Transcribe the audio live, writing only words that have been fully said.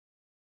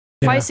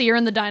If I see her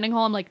in the dining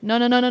hall, I'm like, no.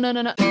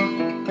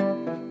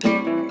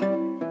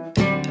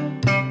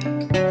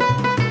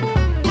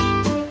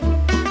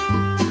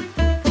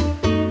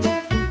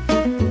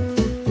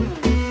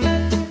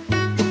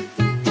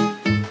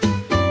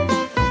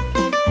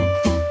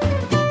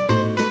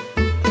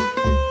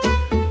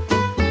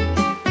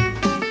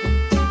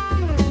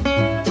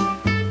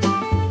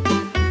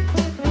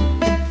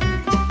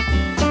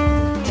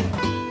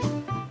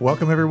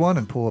 Welcome, everyone,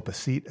 and pull up a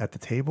seat at the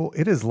table.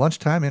 It is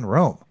lunchtime in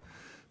Rome.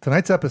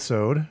 Tonight's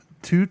episode,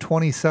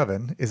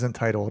 227, is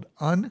entitled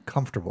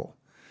Uncomfortable.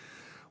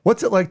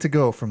 What's it like to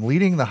go from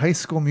leading the high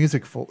school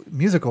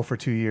musical for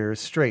 2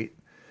 years straight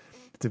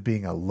to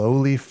being a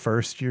lowly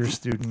first-year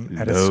student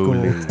at a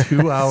school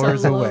 2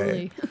 hours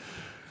away?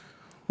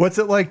 What's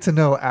it like to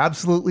know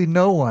absolutely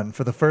no one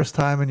for the first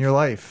time in your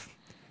life?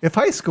 If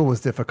high school was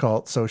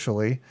difficult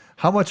socially,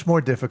 how much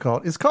more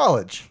difficult is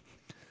college?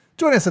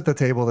 Join us at the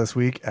table this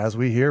week as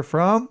we hear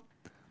from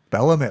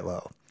Bella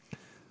Mitlow.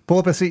 Pull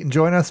up a seat and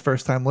join us.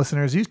 First-time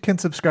listeners, you can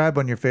subscribe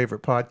on your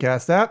favorite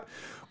podcast app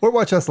or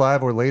watch us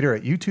live or later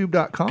at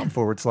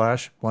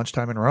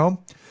youtube.com/lunchtime in Rome.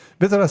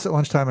 Visit us at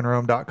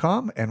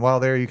lunchtimeinrome.com, and while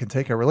there, you can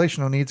take our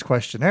relational needs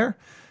questionnaire.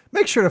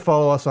 Make sure to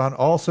follow us on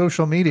all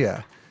social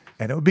media,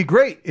 and it would be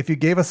great if you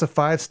gave us a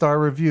 5-star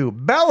review.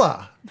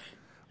 Bella,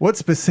 what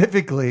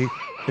specifically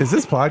is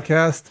this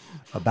podcast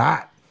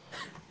about?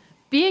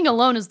 Being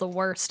alone is the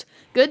worst.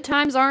 Good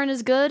times aren't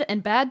as good,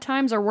 and bad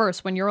times are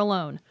worse when you're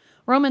alone.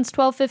 Romans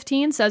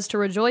 12:15 says to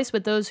rejoice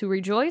with those who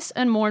rejoice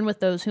and mourn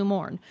with those who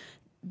mourn.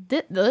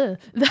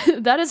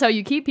 That is how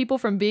you keep people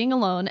from being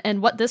alone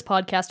and what this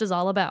podcast is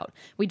all about.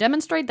 We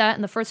demonstrate that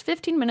in the first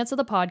 15 minutes of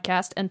the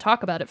podcast and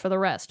talk about it for the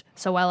rest.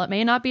 So while it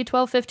may not be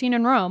 12:15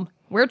 in Rome,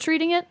 we're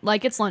treating it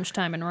like it's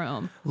lunchtime in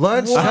Rome.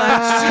 Lunchtime!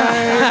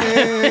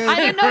 I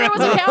didn't know there was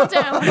a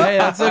countdown. Hey,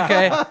 that's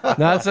okay.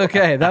 That's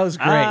okay. That was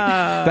great.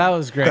 That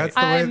was great. That's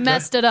the way I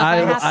messed it up.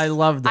 I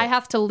loved it. I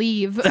have to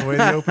leave. The way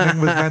the opening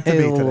was meant to be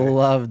I today.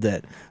 loved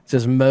it.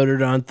 Just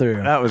motored on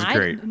through. That was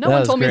great. No That one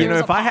was told me great. there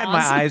was If I had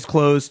my eyes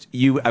closed,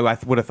 I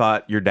would have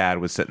thought your dad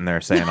was sitting there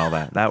saying all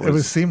that. That was, It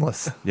was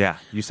seamless. yeah.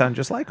 You sound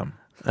just like him,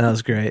 That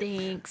was great.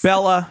 Thanks.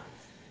 Bella.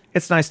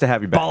 It's nice to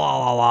have you back.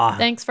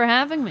 Thanks for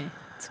having me.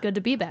 It's good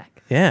to be back.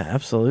 Yeah,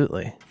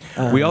 absolutely.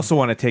 We also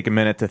want to take a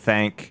minute to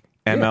thank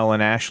ML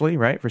and Ashley,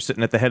 right, for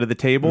sitting at the head of the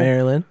table.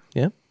 Marilyn.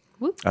 Yeah.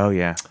 Oh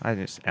yeah, I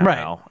just ML,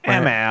 Right.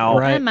 ML,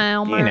 Right. I'm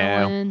Al You know.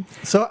 Merlin.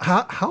 So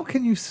how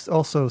can you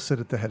also sit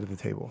at the head of the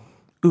table?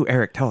 Ooh,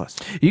 Eric, tell us.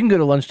 You can go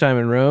to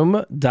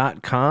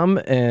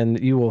lunchtimeinrome.com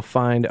and you will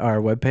find our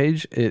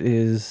webpage. It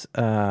is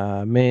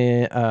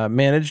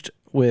managed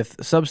with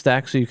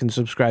Substack, so you can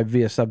subscribe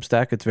via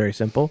Substack. It's very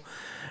simple.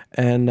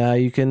 And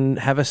you can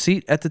have a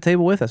seat at the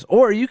table with us.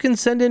 Or you can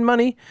send in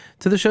money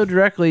to the show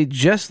directly,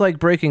 just like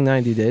Breaking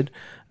 90 did.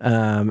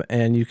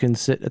 And you can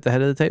sit at the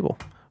head of the table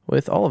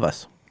with all of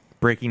us.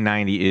 Breaking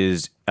 90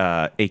 is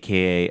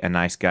a.k.a. a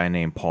nice guy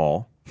named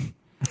Paul.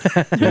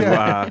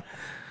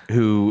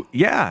 Who,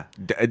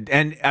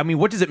 and I mean,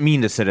 what does it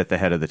mean to sit at the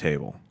head of the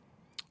table?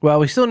 Well,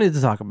 we still need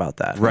to talk about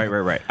that.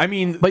 Right. I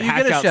mean, But you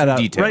hash get a out shout some out.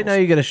 details. Right now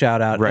you get a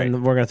shout out. Right.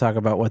 And we're going to talk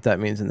about what that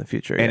means in the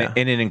future. And,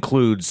 it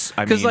includes,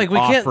 I mean, Because like we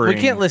offering,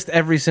 can't list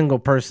every single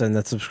person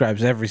that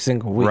subscribes every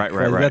single week. Right.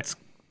 That's,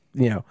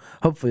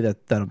 hopefully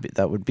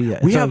that would be we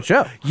its have own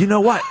show. You know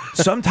what?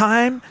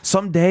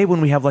 Someday when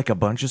we have like a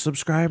bunch of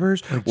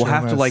subscribers, we'll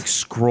have to Jonas. like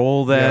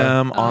scroll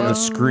them on the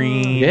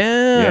screen.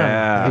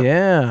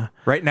 Yeah.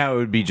 Right now it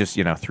would be just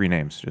 3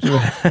 names. Just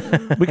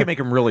we can make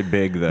them really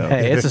big though.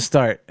 Hey, it's a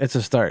start. It's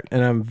a start,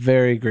 and I'm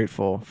very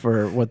grateful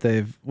for what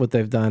they've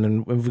done.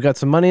 And we've got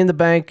some money in the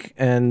bank,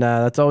 and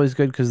that's always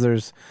good because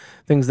there's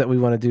things that we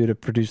want to do to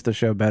produce the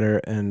show better.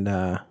 And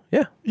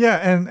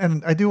Yeah,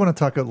 and I do want to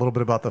talk a little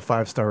bit about the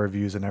 5-star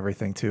reviews and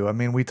everything too. I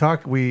mean, we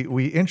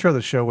intro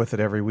the show with it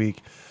every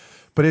week,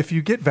 but if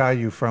you get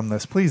value from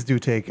this, please do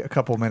take a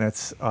couple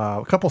minutes,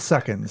 a couple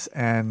seconds,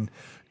 and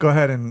go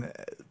ahead and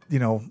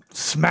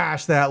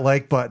smash that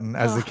like button,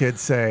 as the kids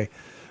say,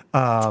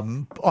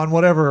 on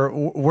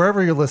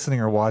wherever you're listening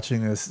or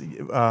watching this,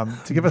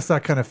 to give us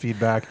that kind of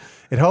feedback.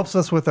 It helps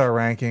us with our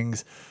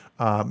rankings,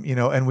 and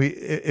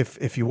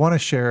if you want to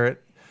share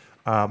it,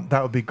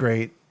 that would be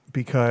great.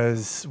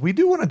 Because we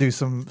do want to do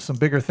some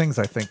bigger things,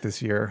 I think,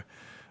 this year.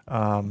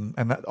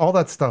 And all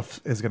that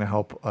stuff is going to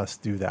help us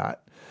do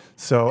that.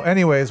 So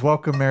anyways,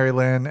 welcome Mary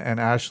Lynn and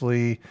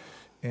Ashley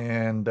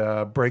and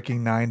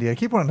Breaking 90. I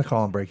keep wanting to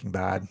call them Breaking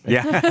Bad.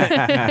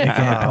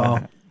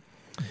 Yeah.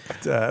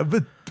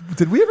 But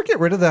did we ever get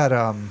rid of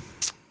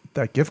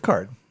that gift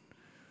card?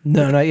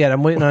 no, not yet.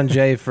 I'm waiting on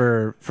Jay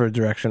for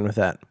direction with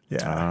that.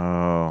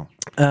 Yeah.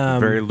 Oh.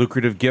 Very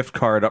lucrative gift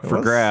card up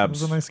for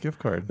grabs. It was a nice gift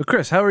card. But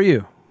Chris, how are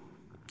you?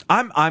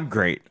 I'm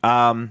great.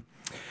 Why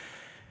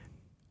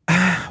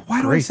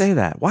do I say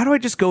that? Why do I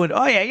just go in?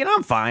 Oh yeah,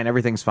 I'm fine.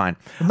 Everything's fine.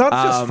 Not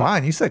just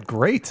fine. You said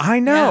great. I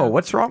know. Yeah.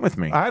 What's wrong with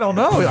me? I don't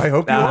know. I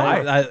hope you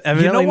are.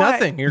 Evidently why,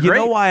 nothing. You're you great.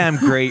 know why I'm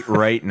great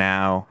right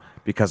now?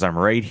 Because I'm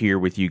right here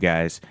with you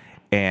guys,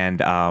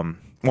 and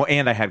Well,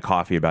 and I had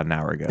coffee about an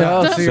hour ago.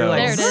 Oh, so you're like,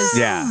 There it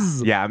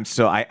is. Yeah.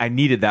 I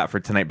needed that for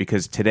tonight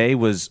because today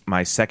was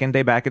my second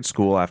day back at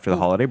school after the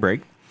holiday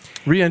break.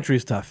 re-entry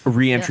is tough.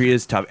 Re-entry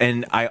is tough,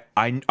 and I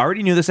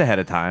already knew this ahead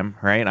of time,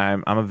 right?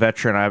 I'm a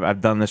veteran.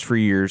 I've done this for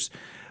years,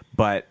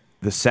 but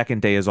the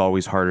second day is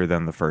always harder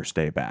than the first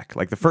day back.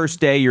 Like the first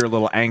day, you're a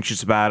little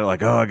anxious about it,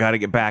 like, oh, I got to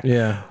get back.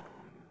 Yeah.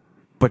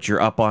 But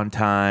you're up on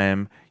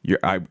time. You're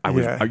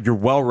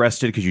well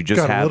rested because you just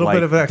Got a had little like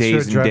bit of extra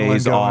days and adrenaline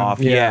days going. off.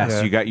 Yeah. Yes,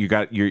 Yeah. you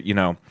got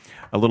your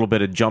a little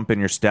bit of jump in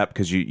your step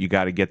because you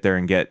got to get there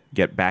and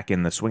get back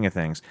in the swing of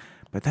things.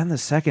 But then the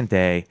second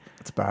day,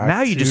 It's back.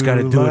 now you just to got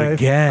to do it life.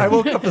 again. I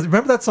woke up.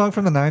 Remember that song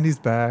from the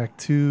 '90s? Back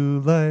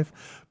to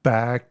life,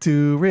 back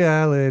to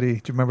reality.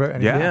 Do you remember?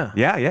 any of that?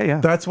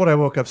 Yeah. That's what I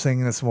woke up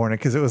singing this morning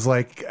because it was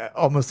like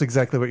almost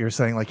exactly what you were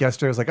saying. Like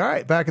yesterday was like, all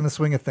right, back in the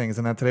swing of things,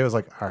 and then today was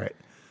like, all right,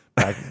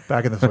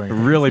 back in the swing. Of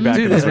things. Really back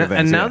in Dude, the swing of and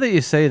things, now yeah. that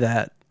you say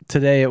that,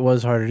 today it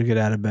was harder to get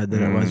out of bed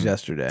than it was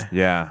yesterday.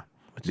 Yeah.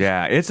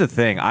 Yeah, it's a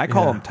thing. I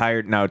call them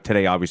tired. Now,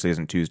 today obviously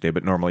isn't Tuesday,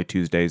 but normally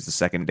Tuesday is the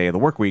second day of the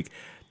work week.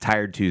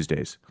 Tired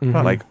Tuesdays.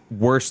 Like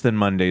worse than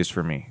Mondays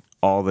for me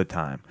all the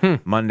time.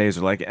 Mondays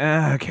are like,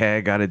 okay, I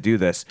got to do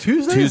this.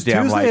 Tuesday,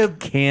 I'm like,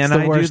 can It's the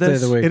I do worst day of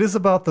this? the week. It is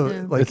about the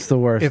like. It's the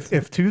worst.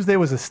 If Tuesday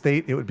was a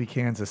state, it would be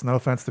Kansas. No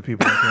offense to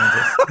people in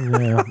Kansas.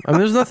 Yeah. I mean,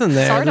 there's nothing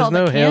there. Sorry to There's all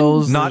the no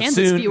hills. Kansas Not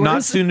Kansas soon. viewers.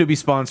 Not soon to be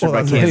sponsored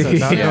Well, by that's what I Kansas.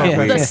 said. Yeah.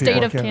 offense The to state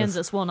people of in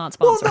Kansas will not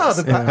Well,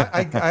 sponsor no, us.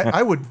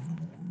 I would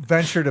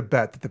venture to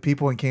bet that the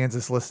people in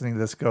Kansas listening to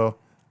this go,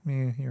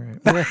 "Yeah, you're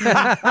right.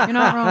 You're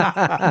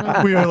not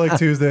wrong. We are like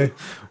Tuesday.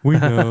 We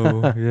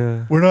know.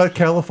 Yeah. We're not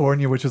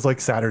California, which is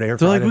like Saturday or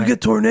They're Friday. like, we night.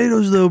 get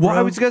tornadoes though, bro. Well,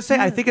 I was gonna say,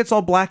 I think it's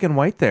all black and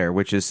white there,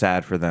 which is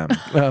sad for them.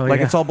 Oh, like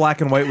yeah. it's all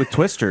black and white with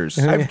twisters.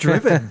 I've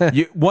driven.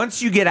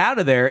 Once you get out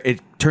of there,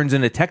 it turns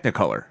into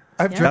Technicolor.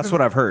 I've driven. That's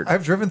what I've heard.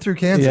 I've driven through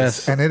Kansas,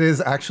 Yes. and it is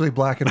actually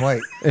black and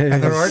white. It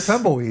and there is. are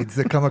tumbleweeds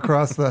that come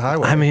across the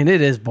highway. I mean,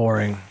 it is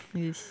boring.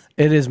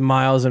 It is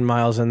miles and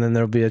miles, and then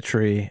there'll be a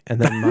tree, and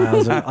then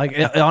miles. And, like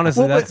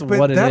honestly, that's but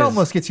what it is. that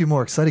almost gets you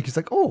more excited. Because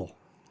like, oh,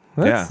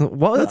 That's- Yeah.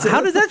 Well, that's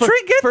how did that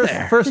tree get first,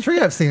 there? First tree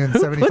I've seen in Who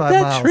 75 put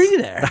that miles. tree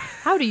there?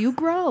 How do you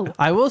grow?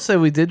 I will say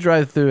we did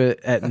drive through it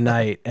at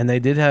night, and they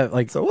did have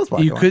like So it was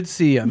black you and could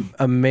see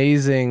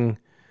amazing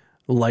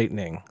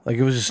lightning. Like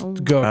it was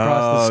just go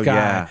across the Oh, sky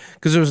yeah.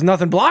 because there was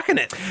nothing blocking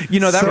it. You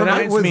know, that So it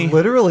reminds was me.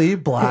 literally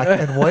black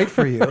and white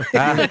for you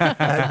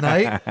at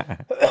night.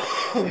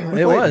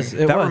 It was.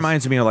 It That was.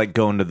 reminds me of like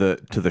going to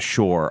the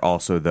shore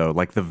also though,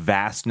 like the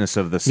vastness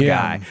of the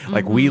sky. Yeah.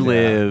 Like we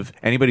live,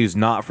 anybody who's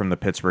not from the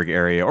Pittsburgh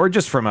area or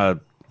just from a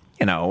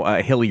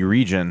hilly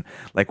region,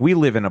 like we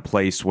live in a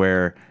place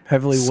where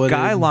Heavily wooded.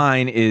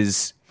 skyline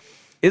is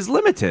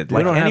limited.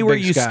 Like don't have anywhere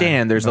big you sky.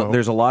 stand, there's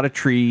a lot of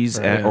trees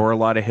Right. or a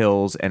lot of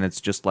hills, and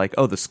it's just like,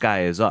 oh, the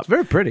sky is up. It's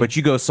very pretty. But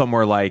you go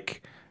somewhere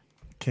like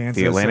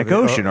Kansas, the Atlantic or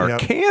Ocean or yep.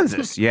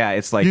 Kansas, yeah,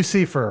 it's like You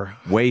see for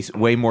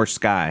way more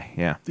sky.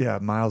 Yeah,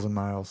 miles and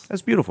miles.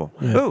 that's beautiful.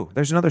 Ooh,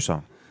 there's another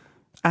song.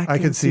 I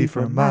can see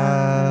for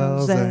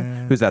miles.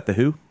 And, Who's that? The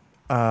Who?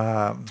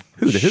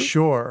 Who? The Who?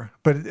 Sure,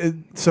 but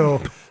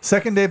so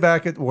second day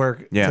back at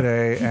work Yeah.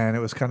 today, and it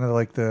was kind of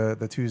like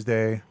the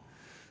Tuesday.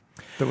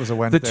 That was a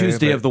Wednesday. The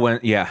Tuesday but-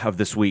 of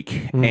this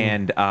week,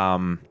 and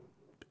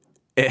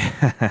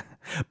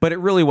but it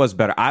really was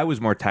better. I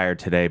was more tired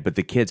today, but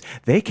the kids,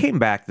 they came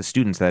back. The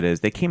students, that is,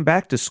 they came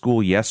back to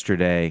school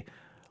yesterday,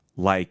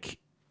 like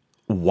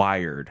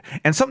wired.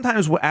 And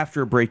sometimes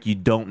after a break, you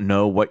don't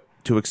know what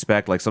to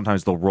expect. Like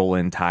sometimes they'll roll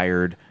in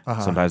tired,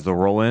 sometimes they'll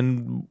roll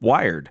in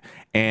wired.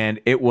 And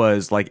it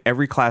was like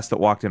every class that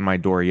walked in my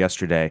door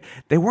yesterday,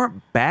 they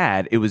weren't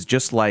bad. It was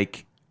just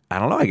like, I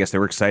don't know, I guess they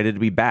were excited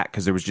to be back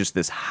because there was just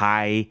this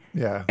high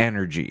Yeah.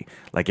 energy.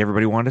 Like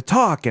everybody wanted to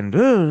talk and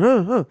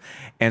so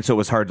it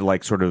was hard to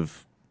like sort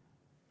of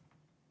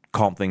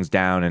calm things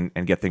down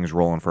and get things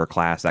rolling for a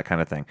class, that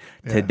kind of thing.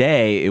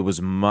 Today, it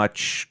was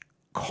much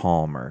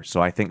calmer.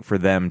 So I think for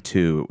them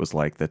too, it was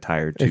like the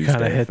tired It Tuesday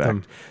kinda hit effect.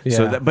 them.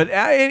 So Yeah. that, but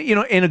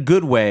in a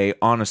good way,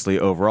 honestly,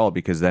 overall,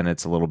 because then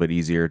it's a little bit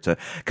easier to.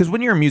 Because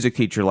when you're a music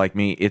teacher like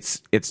me,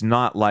 it's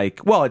not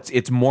like, well,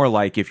 it's more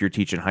like if you're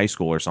teaching high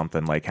school or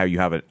something, like how you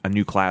have a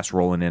new class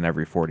rolling in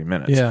every 40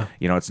 minutes. Yeah.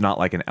 It's not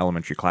like an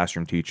elementary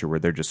classroom teacher where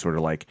they're just sort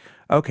of like,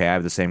 okay, I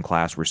have the same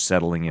class, we're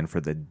settling in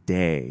for the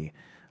day.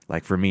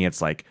 Like for me,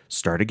 it's like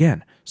start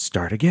again.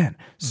 And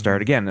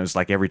it's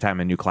like every time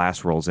a new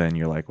class rolls in,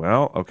 you're like,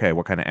 well, okay,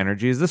 what kind of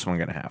energy is this one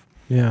going to have?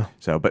 Yeah.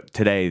 So, but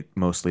today,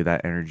 mostly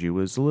that energy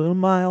was a little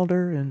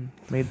milder and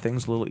made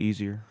things a little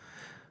easier.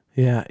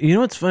 Yeah. You know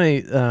what's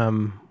funny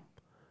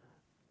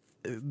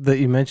that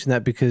you mentioned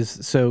that because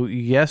so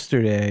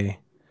yesterday,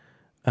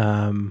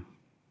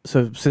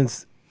 so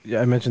since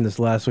I mentioned this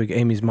last week,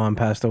 Amy's mom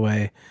passed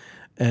away,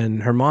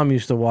 and her mom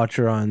used to watch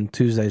her on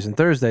Tuesdays and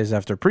Thursdays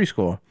after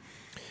preschool.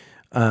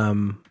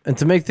 And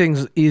to make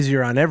things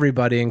easier on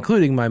everybody,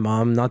 including my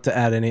mom, not to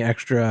add any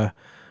extra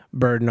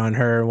burden on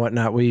her and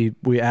whatnot, we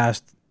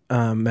asked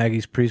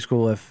Maggie's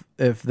preschool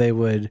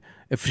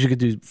if she could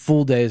do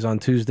full days on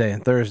Tuesday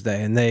and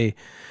Thursday, and they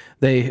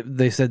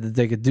they said that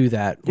they could do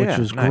that, which Yeah,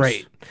 was nice.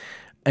 great.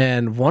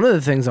 And one of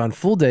the things on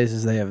full days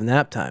is they have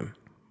nap time.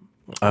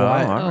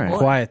 Quiet, all right.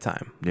 quiet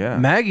time. Yeah.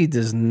 Maggie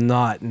does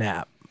not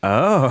nap.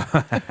 Oh,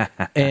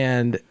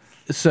 And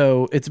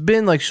so it's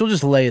been like she'll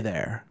just lay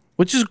there,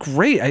 which is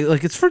great.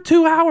 It's for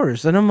 2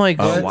 hours, and I'm like,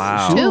 Oh,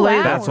 wow. she'll 2 lay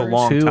there. that's a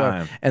long 2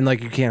 time. and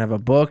like you can't have a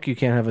book, you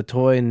can't have a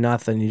toy,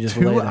 nothing. You just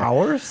lay 2 there.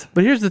 hours?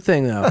 But here's the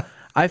thing, though.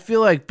 I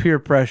feel like peer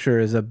pressure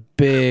is a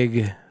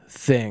big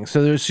thing.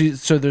 So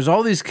there's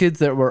all these kids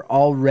that were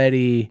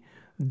already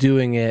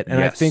doing it, and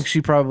I Yes. think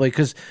she probably,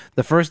 because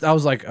the first I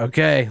was like,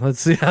 okay, let's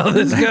see how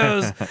this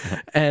goes.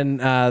 And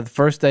the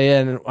first day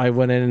in, I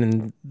went in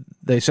and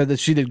they said that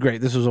she did great.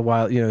 This was a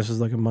while, this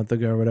was like a month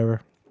ago or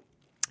whatever.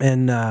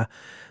 And they're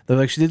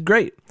like, she did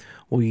great.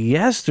 Well,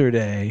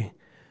 yesterday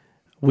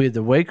we had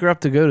to wake her up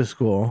to go to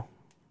school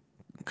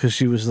because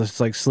she was just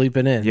like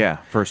sleeping in. yeah.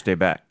 First day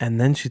back. And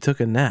then she took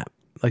a nap.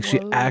 Like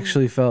she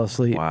actually fell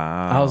asleep.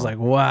 Wow. I was like,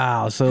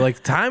 wow. So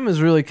like time is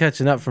really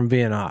catching up from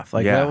being off.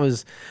 Like Yeah. that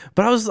was,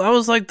 but I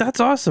was like, that's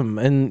awesome.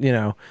 And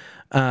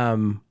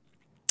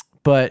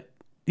but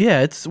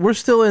yeah, we're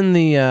still in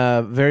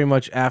the very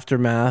much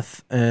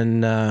aftermath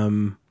and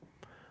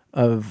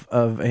of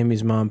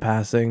Amy's mom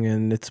passing,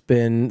 and it's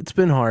been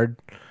hard.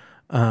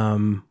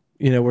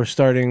 We're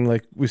starting,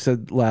 like we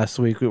said last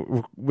week,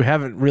 we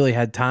haven't really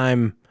had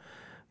time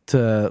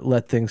to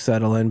let things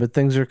settle in, but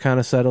things are kind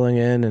of settling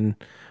in, and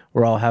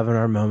we're all having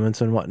our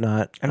moments and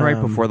whatnot. And right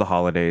before the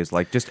holidays,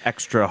 like just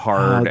extra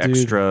hard, Oh, dude.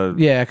 extra.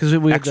 Yeah, because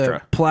we had to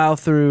extra. plow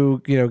through,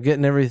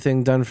 getting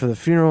everything done for the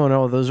funeral and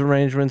all those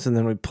arrangements, and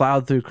then we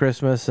plowed through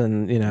Christmas,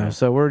 and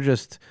so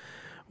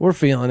we're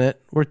feeling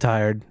it. We're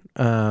tired,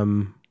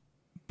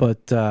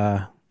 but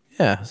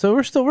yeah. So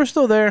we're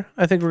still there.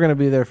 I think we're gonna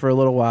be there for a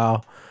little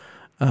while,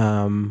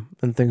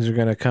 and things are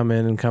gonna come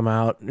in and come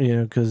out.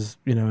 Because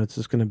it's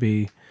just gonna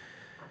be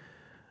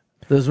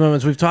those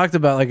moments we've talked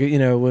about, like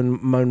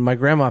when my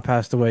grandma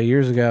passed away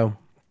years ago.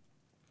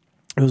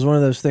 It was one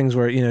of those things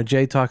where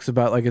Jay talks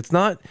about, like, it's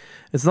not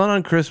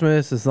on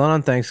Christmas, it's not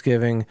on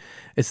Thanksgiving,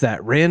 it's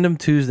that random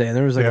Tuesday, and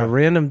there was like Yeah. a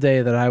random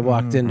day that I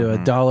walked into a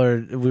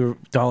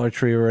Dollar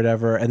Tree or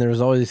whatever, and there was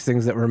all these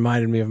things that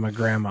reminded me of my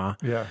grandma,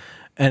 Yeah.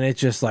 and it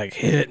just like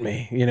hit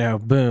me,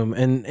 boom.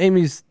 And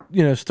Amy's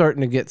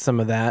starting to get some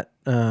of that,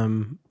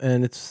 and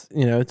it's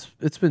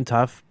it's been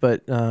tough,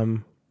 but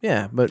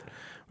yeah, but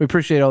we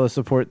appreciate all the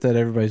support that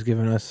everybody's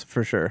given us,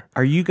 for sure.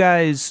 Are you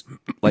guys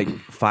like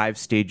 5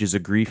 stages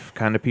of grief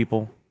kind of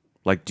people?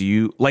 Like, do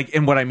you like?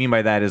 And what I mean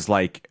by that is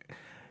like,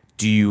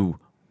 do you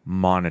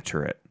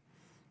monitor it?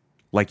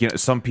 Like,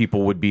 some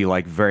people would be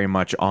like very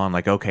much on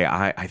like, okay,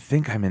 I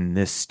think I'm in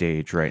this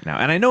stage right now,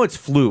 and I know it's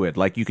fluid.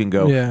 Like you can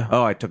go, Yeah.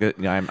 oh, I took it.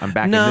 I'm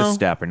back in No. this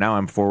step, or now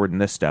I'm forward in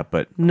this step.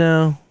 But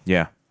No,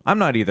 yeah, I'm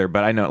not either.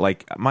 But I know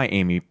like my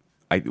Amy,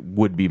 I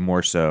would be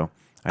more so.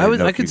 I didn't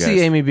know I if you could see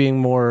guys- Amy being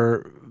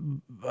more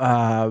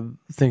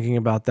thinking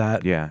about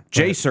that. Yeah,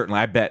 Jay certainly.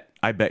 I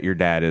bet your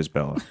dad is,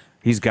 Bella.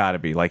 He's got to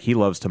be. Like he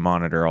loves to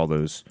monitor all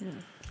those.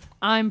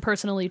 I'm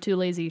personally too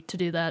lazy to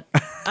do that.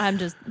 I'm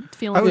just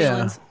feeling I was,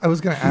 feelings. I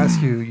was going to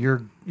ask you.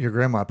 Your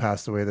grandma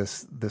passed away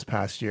this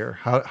past year.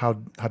 How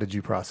did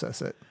you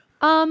process it?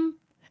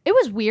 It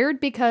was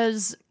weird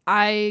because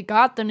I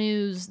got the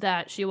news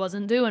that she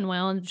wasn't doing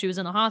well and she was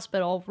in the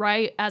hospital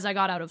right as I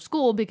got out of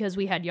school because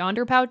we had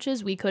yonder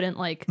pouches. We couldn't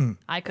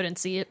I couldn't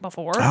see it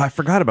before. Oh, I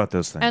forgot about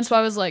those things. And so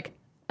I was like,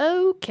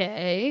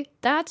 okay,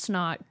 that's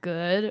not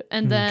good.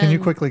 And then Can you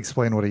quickly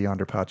explain what a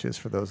yonder pouch is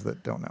for those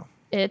that don't know?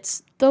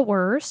 it's the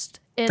worst.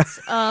 It's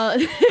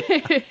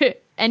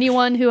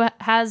anyone who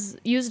has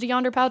used a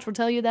yonder pouch will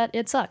tell you that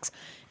it sucks.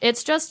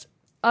 It's just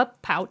a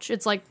pouch.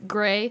 It's like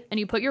gray, and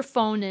you put your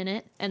phone in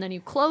it, and then you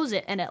close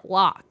it, and it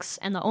locks.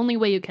 And the only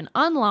way you can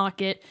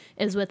unlock it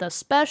is with a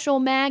special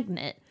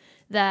magnet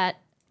that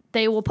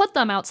they will put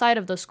them outside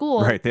of the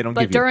school. Right, they don't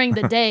But give you- during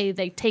the day,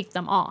 they take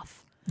them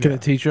off. Can a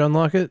teacher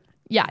unlock it?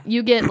 Yeah,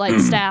 you get like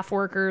staff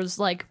workers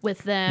like with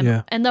them,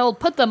 Yeah. and they'll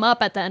put them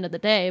up at the end of the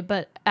day.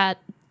 But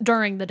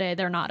during the day,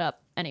 they're not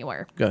up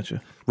anywhere.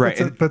 Gotcha. right.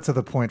 But to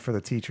the point for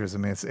the teachers, I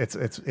mean,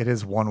 it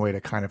is one way to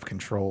kind of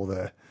control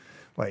the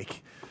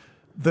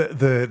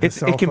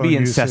cell it can phone be usage.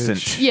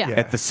 incessant Yeah.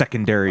 at the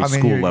secondary I mean,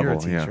 school you're level. a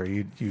teacher.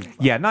 You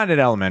Yeah, not at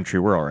elementary.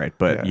 We're all right,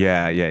 but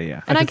yeah.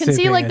 And I could can see it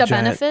see being like a the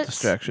giant benefits,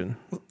 distraction.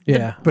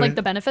 Yeah. But like it-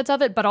 the benefits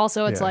of it, but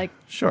also it's yeah, like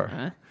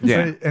sure.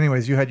 Yeah. But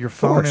anyways, you had your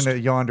phone Forced. in a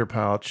yonder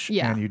pouch,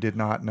 Yeah. and you did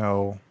not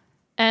know.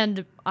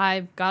 And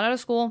I got out of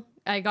school.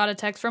 I got a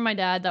text from my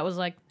dad that was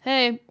like,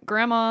 hey,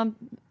 grandma,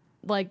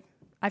 like,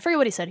 I forget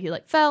what he said. He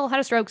like fell, had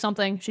a stroke,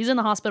 something. She's in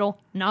the hospital,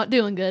 not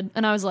doing good.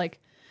 And I was like,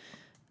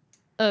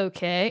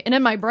 okay. And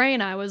in my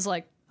brain, I was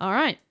like, all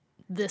right,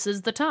 this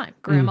is the time.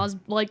 Grandma's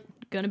like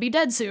going to be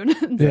dead soon.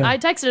 Yeah. I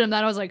texted him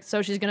that. I was like,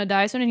 so she's going to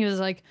die soon? And he was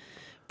like,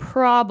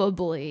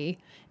 probably.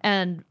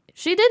 And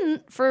she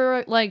didn't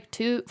for like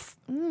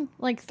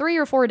 3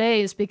 or 4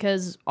 days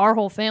because our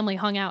whole family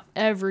hung out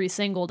every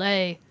single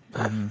day.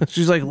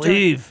 She's like,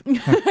 leave.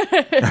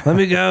 Let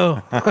me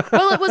go.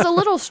 Well, it was a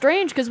little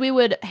strange because we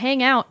would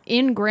hang out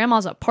in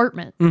grandma's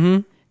apartment.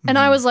 Mm-hmm. And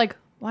I was like,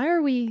 why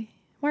are we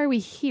why are we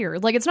here?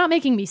 Like, it's not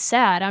making me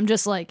sad. I'm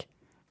just like,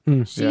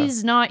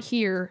 she's not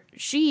here.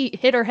 She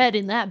hit her head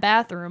in that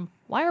bathroom.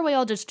 Why are we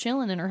all just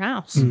chilling in her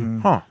house?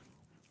 Huh.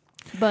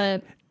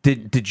 But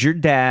Did your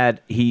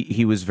dad?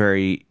 He was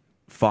very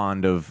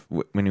fond of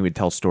when he would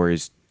tell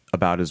stories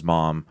about his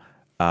mom,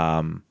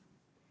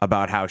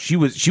 about how she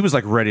was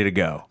like ready to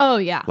go. oh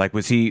yeah, Like,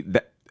 was he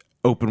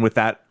open with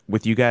that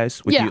with you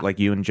guys? With Yeah. you, like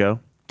you and Joe?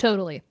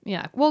 totally.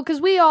 Yeah. Well,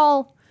 because we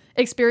all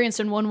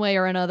experienced in one way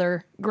or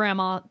another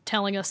grandma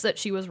telling us that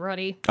she was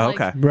ready. Like,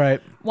 Okay.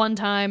 Right. one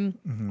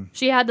time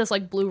she had this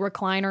like blue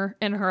recliner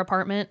in her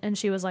apartment, and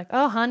she was like,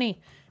 oh honey,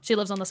 she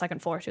lives on the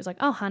second floor, she was like,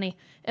 oh honey,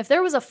 if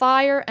there was a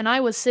fire and I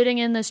was sitting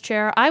in this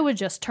chair, I would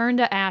just turn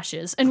to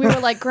ashes. And we were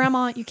like,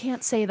 grandma, you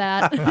can't say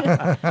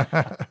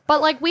that.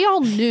 But like, we all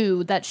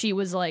knew that she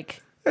was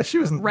like Yeah, she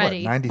was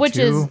ready, 92. which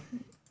is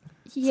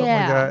like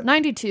that.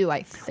 92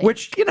 I think.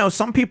 Which,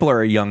 some people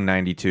are a young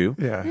 92.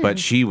 Yeah. But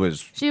she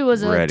was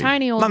a ready.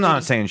 tiny old I'm not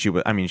lady. saying she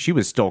was. I mean, she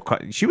was still.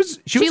 She was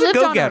a lived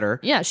on go-getter. her,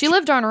 yeah, she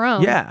lived on her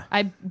own. Yeah.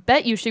 I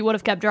bet you she would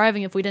have kept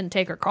driving if we didn't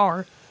take her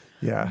car.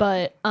 Yeah.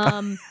 But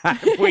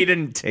We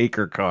didn't take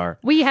her car.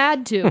 we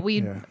had to.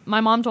 Yeah.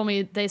 My mom told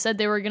me they said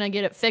they were gonna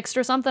get it fixed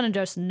or something, and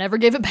just never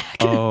gave it back.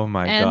 Oh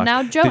my And gosh.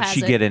 now Joe Did has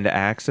she it. get into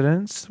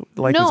accidents?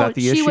 Like, No, was that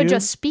the she issue? would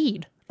just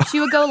speed. She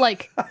would go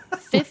like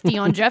 50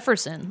 on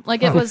Jefferson.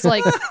 Like, it was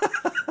like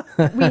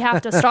we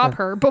have to stop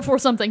her before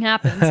something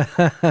happens.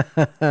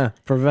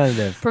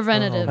 Preventative.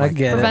 Preventative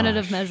get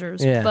it.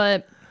 measures. Yeah.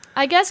 But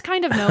I guess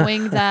kind of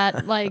knowing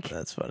that like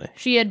That's funny.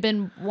 she had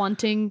been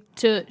wanting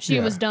to, she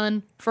Yeah. was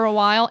done for a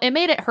while. It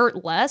made it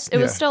hurt less. It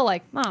was Yeah. still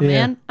like, oh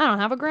man, I don't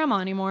have a grandma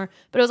anymore.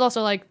 But it was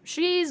also like,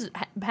 she's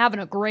having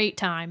a great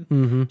time.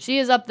 Mm-hmm. She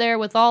is up there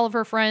with all of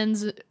her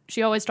friends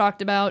she always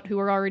talked about who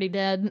were already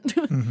dead.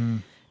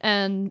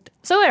 And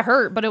so it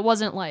hurt, but it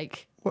wasn't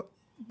like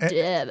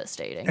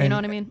devastating. You know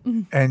what I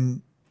mean?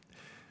 And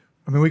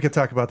I mean, we could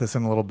talk about this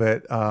in a little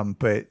bit,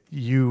 but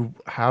you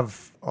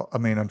have, I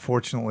mean,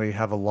 unfortunately,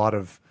 have a lot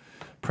of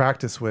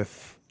practice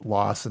with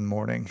loss and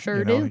mourning.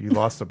 Sure do. do. You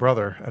lost a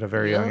brother at a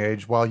very young Yep.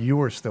 age while you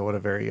were still at a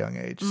very young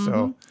age.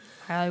 So,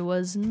 I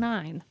was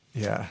 9.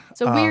 yeah.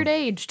 It's a weird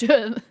age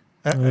to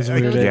It was I-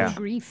 weird. go Yeah. through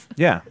grief.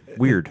 Yeah.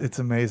 Weird. It's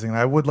amazing.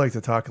 I would like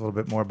to talk a little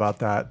bit more about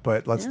that,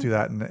 but let's do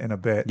that in a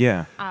bit.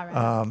 Yeah. All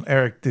right.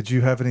 Eric, did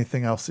you have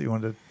anything else that you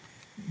wanted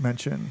to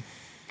mention?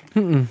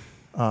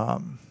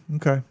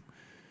 Okay.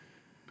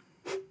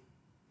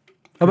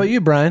 How about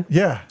you, Brian?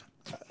 Yeah.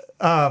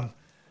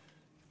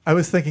 I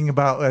was thinking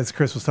about, as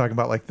Chris was talking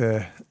about, like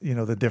the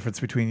difference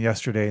between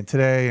yesterday and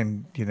today.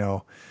 And,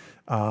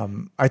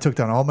 I took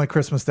down all my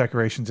Christmas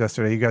decorations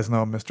yesterday. You guys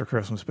know I'm Mr.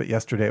 Christmas, but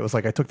yesterday it was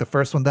like, I took the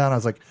first one down. I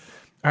was like,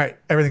 all right,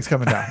 everything's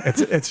coming down.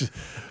 It's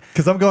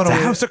because I'm going a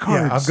away. house of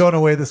cards. Yeah, I'm going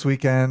away this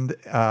weekend.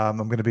 I'm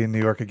going to be in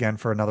New York again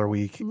for another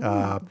week.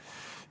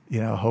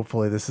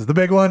 Hopefully this is the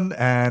big one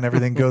and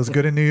everything goes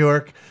good in New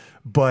York.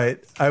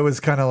 But I was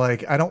kind of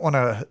like, I don't want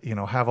to,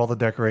 have all the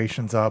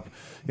decorations up.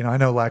 I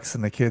know Lex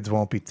and the kids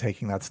won't be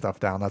taking that stuff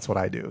down. That's what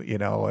I do,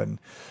 and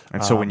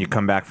So when you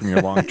come back from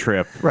your long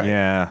trip, right,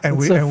 yeah. and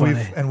That's we so and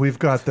funny. we've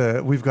got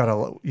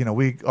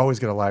we always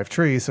get a live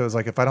tree. So it's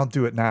like if I don't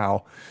do it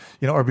now,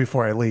 or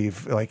before I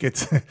leave, like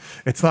it's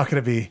not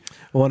going to be.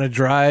 Well, and a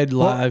dried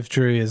live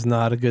tree is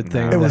not a good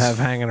thing It to was- have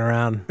hanging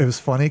around. It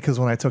was funny because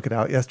when I took it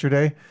out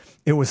yesterday,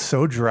 it was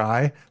so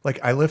dry.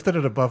 Like I lifted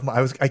it above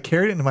I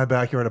carried it into my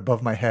backyard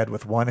above my head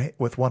with one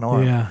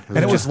arm. Yeah. and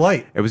it was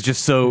light. It was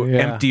just so Yeah.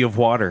 empty of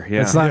water.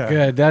 Yeah. It's not Yeah.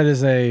 good. That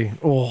is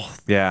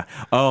Yeah.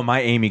 Oh,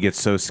 my Amy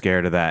gets so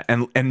scared of that.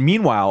 And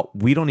meanwhile,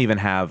 we don't even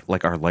have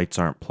like our lights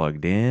aren't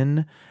plugged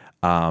in.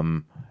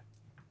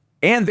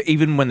 And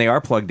even when they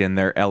are plugged in,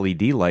 they're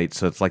LED lights,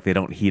 so it's like they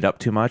don't heat up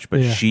too much. But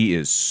Yeah. she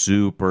is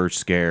super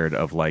scared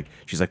of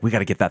she's like, we got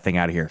to get that thing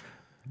out of here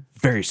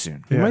very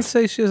soon. You Yeah. might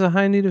say she has a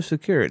high need of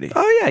security.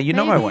 Oh yeah, you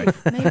know my Maybe.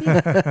 wife.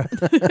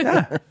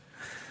 Maybe.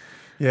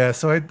 Yeah,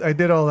 so I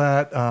did all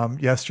that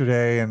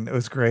yesterday, and it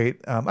was great.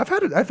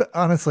 I've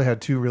honestly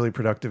had 2 really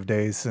productive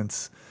days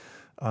since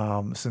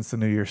the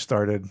new year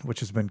started, which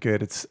has been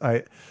good.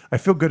 I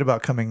feel good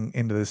about coming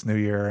into this new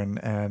year,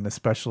 and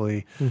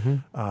especially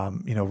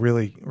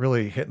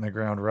really hitting the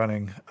ground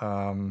running.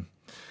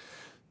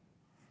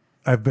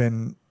 I've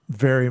been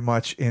very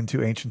much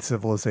into ancient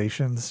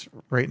civilizations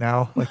right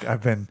now. Like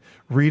I've been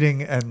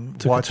reading and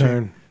Took a watching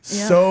turn.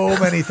 so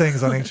many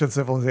things on ancient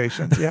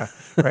civilizations. Yeah,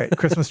 right.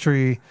 Christmas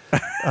tree.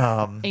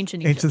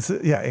 Ancient Egypt.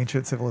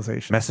 Ancient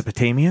civilization.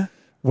 Mesopotamia,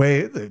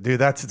 Wait, dude,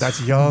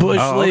 that's young. Bush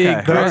Oh, League.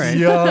 okay. Chris. That's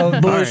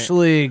young. Bush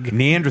League.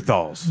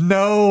 Neanderthals.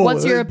 No.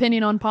 What's your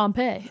opinion on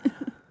Pompeii?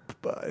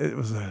 It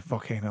was a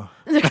volcano.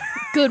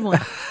 Good one.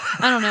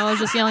 I don't know. I was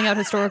just yelling out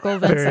historical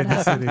events Buried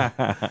that in the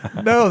happened.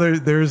 city. No,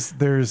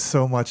 there's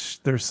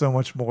so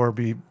much more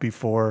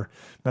before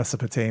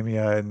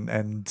Mesopotamia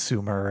and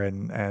Sumer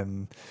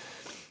and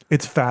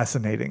it's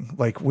fascinating.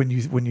 Like when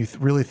you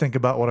really think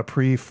about what a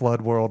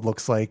pre-flood world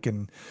looks like,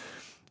 and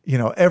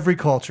every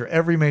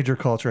major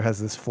culture has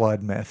this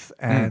flood myth,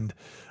 and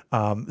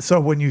so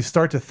when you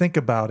start to think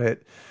about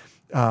it,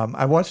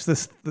 I watched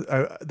this.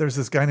 There's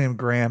this guy named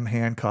Graham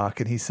Hancock,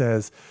 and he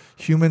says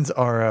humans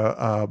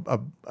are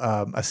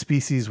a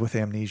species with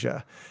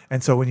amnesia.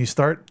 And so when you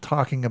start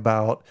talking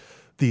about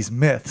these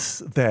myths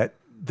that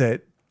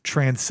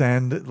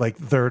transcend, like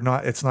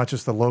it's not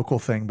just a local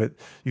thing, but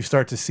you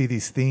start to see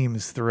these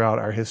themes throughout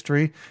our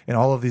history in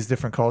all of these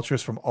different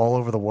cultures from all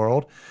over the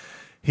world.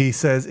 He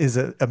says, is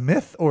it a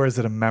myth or is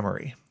it a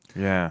memory?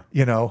 Yeah.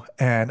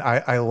 And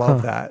I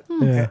love that.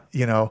 Yeah.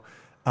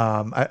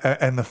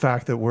 And the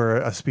fact that we're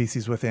a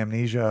species with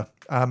amnesia,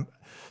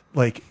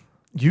 like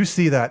you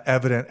see that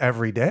evident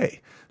every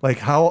day. Like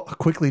how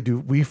quickly do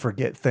we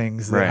forget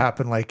things that Right.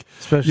 happen? Like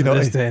Especially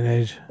this day and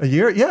age. a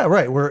year, yeah,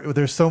 right.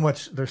 There's so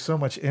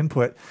much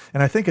input,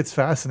 and I think it's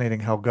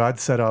fascinating how God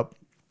set up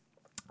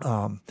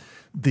the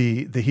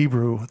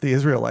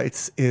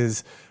Israelites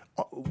is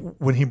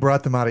when He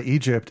brought them out of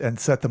Egypt and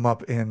set them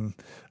up in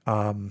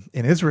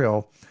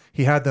Israel.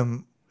 He had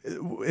them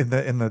in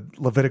the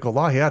Levitical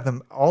law. He had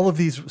them all of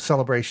these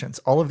celebrations,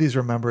 all of these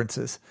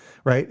remembrances.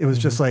 Right? It was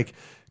just like.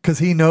 Because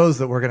He knows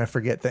that we're going to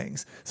forget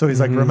things, so He's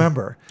like,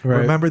 remember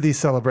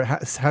these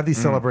have these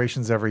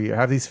celebrations every year,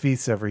 have these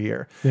feasts every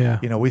year. Yeah.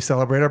 We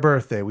celebrate our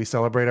birthday, we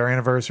celebrate our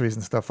anniversaries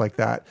and stuff like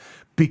that,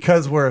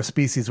 because we're a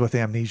species with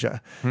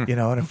amnesia.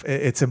 And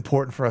it's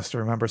important for us to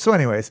remember. So,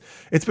 anyways,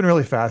 it's been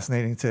really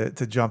fascinating to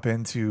jump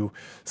into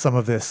some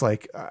of this,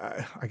 like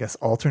I guess,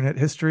 alternate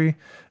history.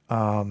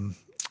 And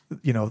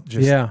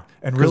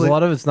really, a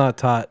lot of it's not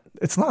taught.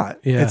 it's not.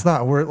 Yeah. It's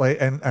not. We're like,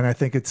 and I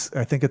think it's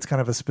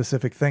kind of a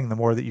specific thing. The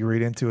more that you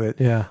read into it,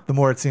 Yeah. the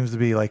more it seems to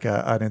be like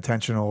an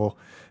intentional.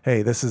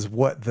 Hey, this is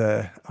what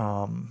the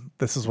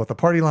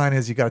party line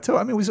is. You got to tell.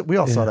 I mean, we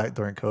all saw that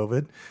during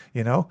COVID.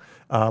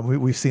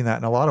 We've seen that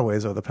in a lot of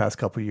ways over the past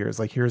couple of years.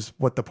 Like, here's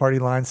what the party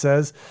line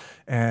says,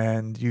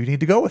 and you need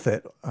to go with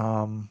it.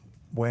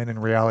 When in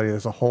reality,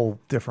 there's a whole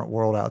different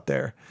world out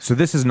there. So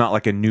this is not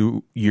like a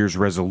New Year's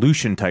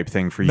resolution type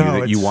thing for you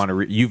No, that you it's- want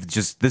to.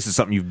 This is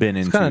something you've been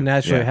into. Kind of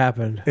naturally Yeah.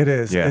 happened. It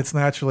is. Yeah. It's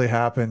naturally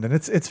happened, and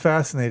it's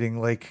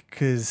fascinating. Like,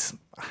 because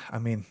I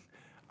mean,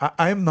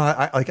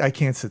 I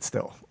can't sit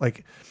still.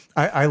 Like,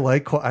 I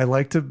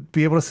like to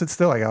be able to sit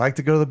still. Like, I like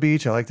to go to the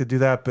beach. I like to do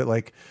that, but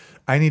like,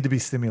 I need to be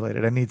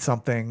stimulated. I need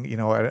something.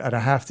 And I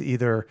have to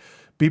either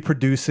be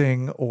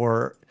producing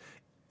or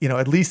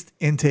at least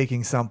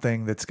intaking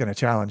something that's going to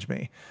challenge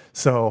me.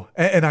 So,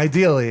 and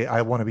ideally,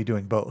 I want to be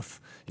doing both.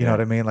 You know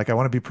what I mean? Like, I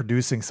want to be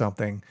producing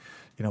something,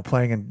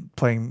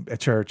 playing at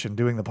church and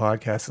doing the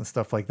podcast and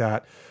stuff like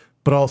that,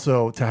 but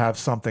also to have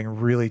something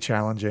really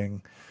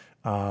challenging.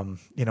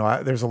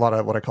 There's a lot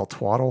of what I call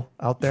twaddle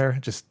out there.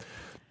 Just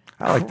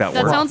I like that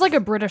That word. sounds like a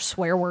British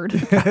swear word.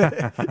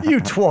 you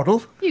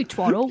twaddle, You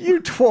twaddle. you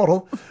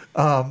twaddle.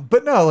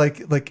 But no,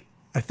 like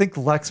I think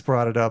Lex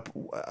brought it up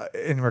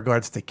in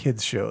regards to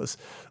kids shows.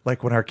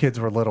 Like when our kids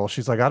were little,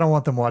 she's like, I don't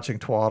want them watching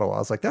twaddle. I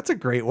was like, that's a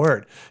great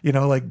word.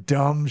 Like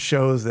dumb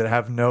shows that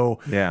have no,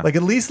 like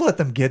at least let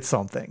them get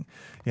something.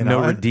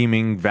 No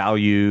redeeming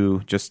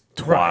value, just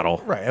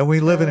twaddle. Right. And we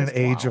live in an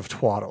age of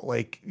twaddle.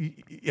 Like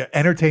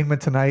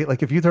Entertainment Tonight.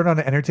 Like if you turn on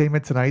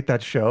Entertainment Tonight,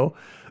 that show,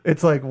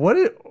 it's like,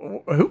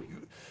 who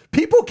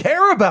people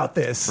care about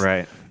this.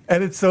 Right.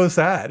 And it's so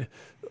sad.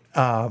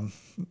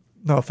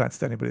 No offense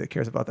to anybody that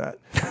cares about that.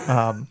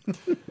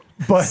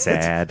 But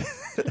Sad.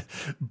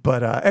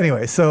 But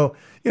anyway, so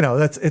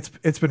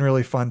it's been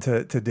really fun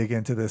to dig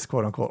into this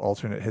quote unquote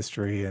alternate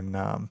history, and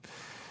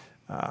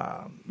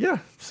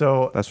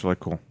So That's really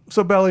cool.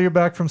 So Bella, you're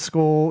back from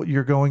school.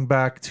 You're going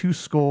back to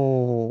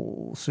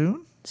school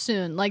soon.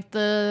 Soon, like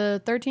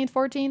the 13th,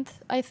 14th,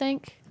 I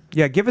think.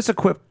 Yeah, give us a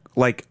quick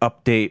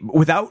update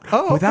without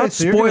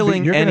So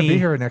spoiling you're gonna any be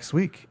here next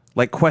week.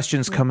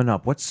 questions coming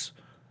up. What's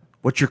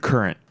your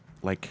current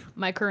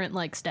My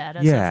current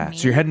status. Yeah, of me.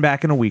 so you're heading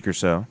back in a week or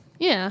so.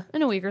 Yeah,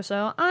 in a week or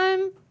so.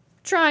 I'm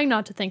trying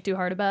not to think too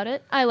hard about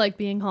it. I like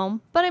being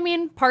home, but I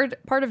mean, part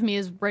of me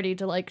is ready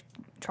to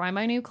try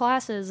my new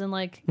classes and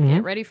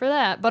get ready for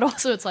that. But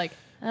also, it's like,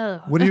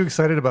 oh, What are you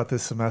excited about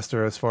this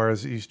semester? As far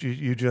as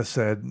you just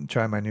said,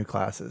 try my new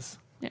classes.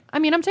 yeah. I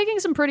mean, I'm taking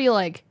some pretty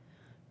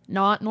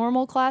not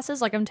normal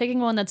classes. Like I'm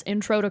taking one that's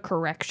Intro to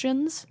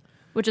Corrections,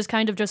 which is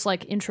kind of just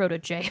Intro to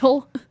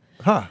Jail.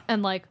 Huh.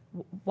 And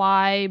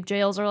why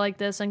jails are like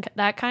this and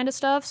that kind of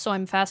stuff. So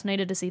I'm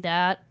fascinated to see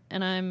that.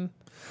 And I'm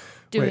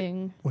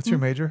doing Wait, what's your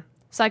major?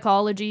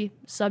 psychology,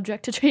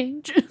 subject to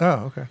change.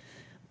 Oh, okay.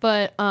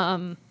 But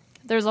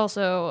there's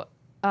also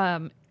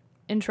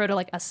intro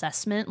to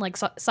assessment,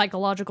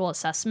 psychological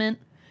assessment.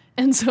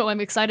 And so I'm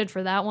excited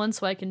for that one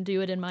so I can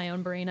do it in my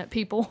own brain at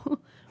people. Well,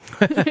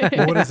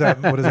 what is that?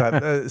 What is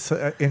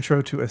that?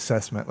 Intro to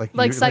assessment,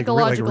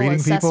 Psychological reading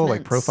people,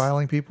 assessments.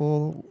 profiling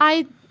people.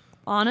 I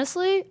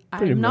honestly,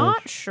 Pretty I'm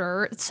not much.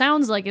 sure. It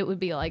sounds like it would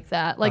be like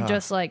that.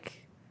 Just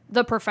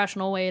the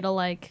professional way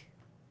to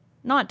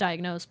not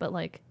diagnose, but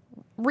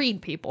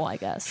read people, I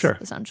guess. Sure.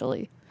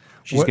 Essentially.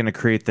 She's What- going to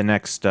create the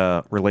next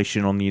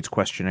relational needs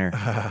questionnaire.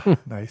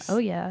 Nice. Oh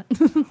yeah.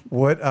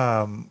 What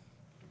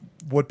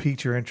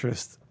piqued your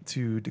interest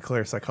to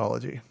declare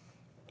psychology?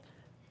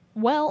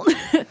 Well,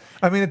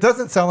 I mean, it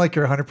doesn't sound like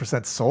you're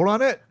 100% sold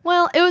on it.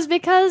 well, it was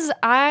because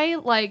I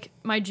like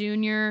my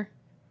junior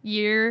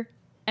year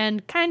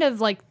and kind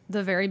of like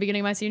the very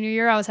beginning of my senior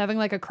year, I was having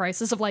like a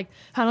crisis of like,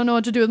 I don't know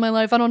what to do with my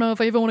life. I don't know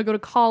if I even want to go to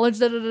college.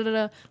 Da, da, da, da,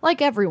 da.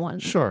 Like everyone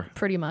Sure.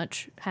 pretty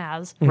much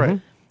has. Right.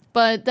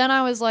 But then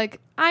I was like,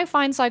 I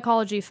find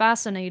psychology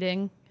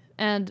fascinating.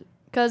 And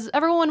because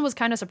everyone was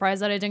kind of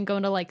surprised that I didn't go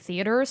into like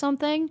theater or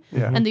something.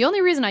 Yeah. And the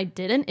only reason I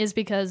didn't is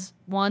because,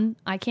 one,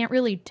 I can't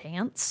really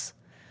dance.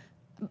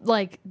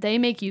 Like, they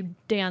make you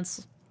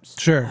dance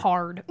Sure.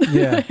 hard.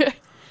 Yeah.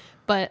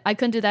 But I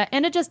couldn't do that.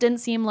 And it just didn't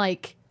seem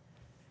like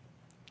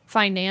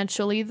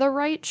financially the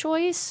right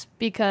choice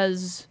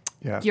because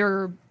Yeah.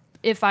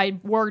 if I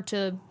were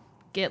to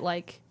get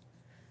like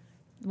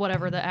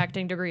whatever the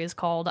acting degree is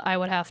called, I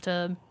would have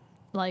to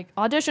like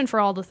audition for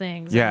all the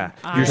things. Yeah,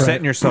 and you're I-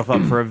 setting yourself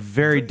up for a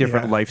very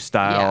different Yeah.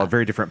 lifestyle, Yeah. a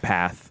very different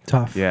path.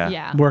 Tough. Yeah.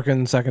 Yeah.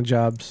 Working second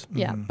jobs.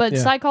 Yeah. But Yeah.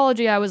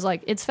 psychology, I was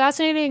like, it's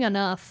fascinating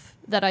enough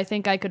that I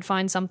think I could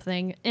find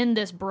something in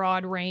this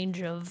broad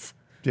range of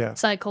Yeah.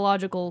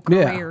 psychological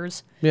Yeah.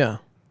 careers Yeah.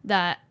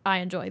 that I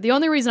enjoy. The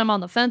only reason I'm on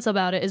the fence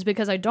about it is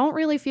because I don't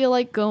really feel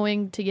like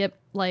going to get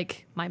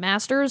like my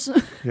master's.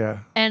 Yeah.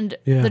 And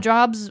Yeah. the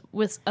jobs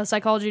with a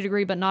psychology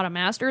degree but not a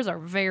master's are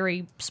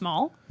very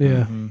small.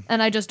 Yeah.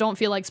 And I just don't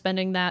feel like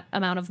spending that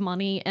amount of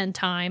money and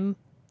time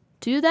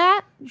to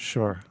that.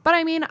 Sure. But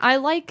I mean, I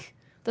like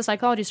the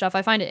psychology stuff.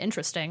 I find it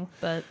interesting,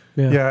 but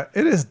Yeah. Yeah.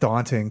 It is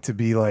daunting to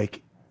be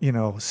like,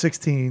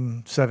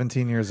 16,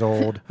 17 years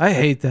old. I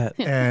hate that.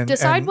 And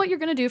decide and- what you're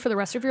going to do for the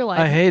rest of your life.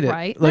 I hate it.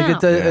 Right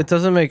Like now. it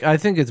doesn't make. I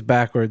think it's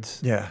backwards.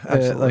 Yeah,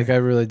 absolutely. Like I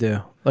really do.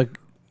 Like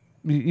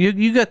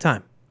you got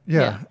time.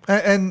 Yeah.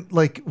 And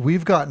like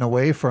we've gotten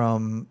away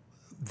from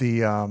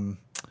the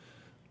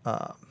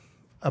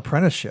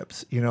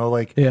apprenticeships,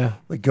 like Yeah.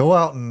 go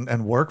out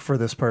and work for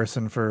this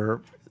person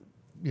for,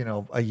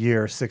 a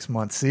year, 6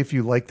 months, see if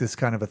you like this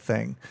kind of a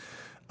thing.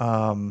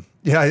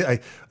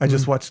 I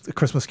just watched The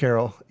Christmas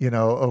Carol,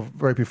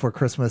 right before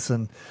Christmas,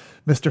 and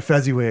Mr.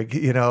 Fezziwig,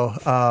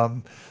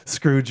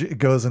 Scrooge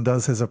goes and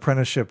does his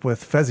apprenticeship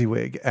with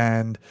Fezziwig,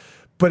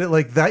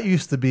 but that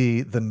used to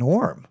be the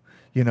norm.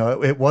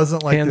 It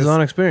wasn't like Hands-on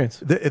this,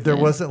 experience. there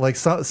wasn't like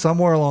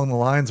somewhere along the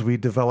lines we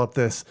developed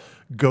this: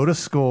 go to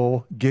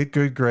school, get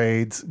good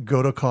grades,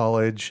 go to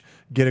college,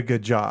 get a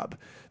good job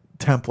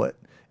template,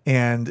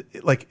 and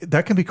like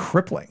that can be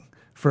crippling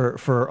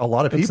for a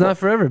lot of people. It's not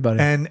for everybody.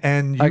 And I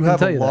you can have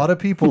tell a you lot that. of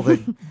people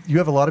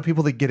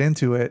that get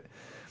into it,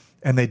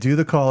 and they do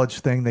the college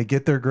thing, they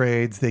get their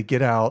grades, they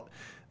get out.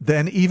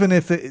 Then even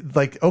if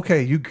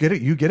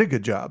you get a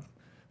good job,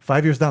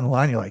 5 years down the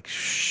line, you're like,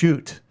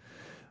 shoot,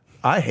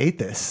 I hate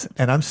this,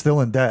 and I'm still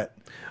in debt.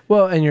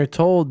 Well, and you're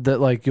told that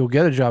like you'll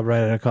get a job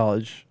right out of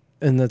college,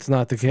 and that's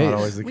not the case. Not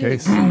always the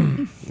case.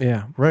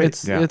 Yeah, Right.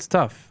 It's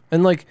tough,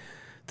 and like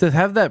to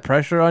have that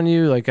pressure on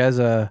you, like as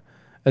a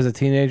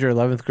teenager,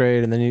 11th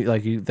grade, and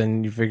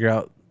then you figure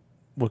out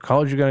what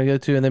college you're going to go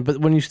to, and then but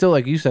when you still,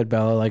 like you said,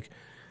 Bella, like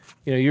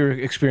you're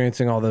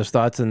experiencing all those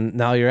thoughts, and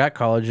now you're at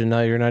college, and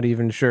now you're not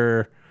even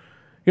sure,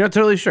 you're not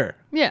totally sure.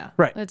 yeah.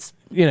 Right. It's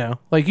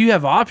Like you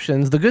have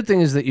options. The good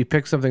thing is that you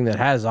pick something that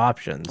has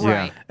options.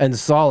 Right. And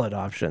solid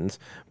options.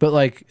 But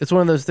like it's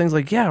one of those things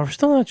like, yeah, we're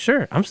still not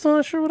sure. I'm still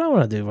not sure what I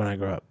want to do when I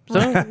grow up. So,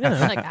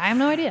 like I have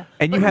no idea.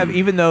 And you have,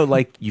 even though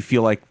like you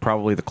feel like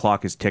probably the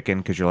clock is ticking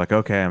because you're like,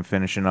 okay, I'm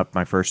finishing up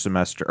my first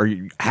semester, or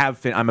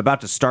I'm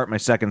about to start my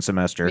second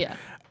semester. Yeah.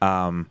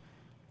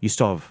 You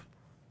still have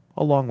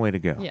a long way to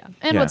go. Yeah.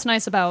 And what's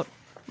nice about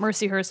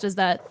Mercyhurst is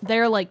that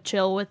they're like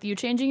chill with you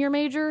changing your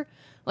major.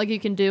 Like you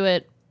can do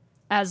it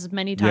as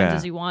many times Yeah.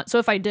 as you want. So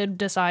if I did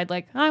decide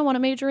like I want to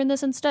major in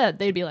this instead,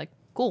 they'd be like,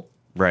 cool.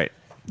 Right.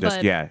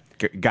 Just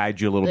But- guide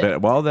you a little Yeah.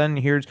 bit. Well, then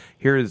here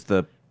is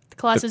the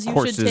Classes you should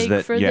courses take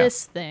that- for yeah.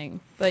 this thing.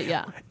 But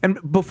yeah. And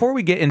before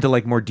we get into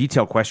like more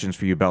detailed questions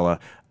for you, Bella,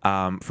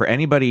 for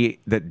anybody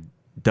that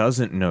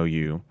doesn't know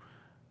you,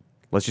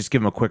 let's just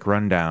give them a quick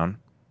rundown.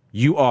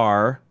 You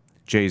are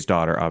Jay's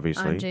daughter,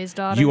 obviously. I'm Jay's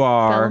daughter. You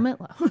are Bella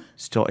Mitlow.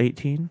 still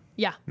 18?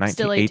 Yeah. 19,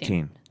 Still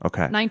 18.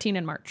 Okay. 19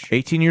 in March.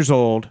 18 years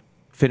old,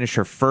 finished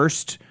her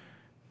first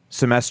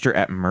semester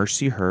at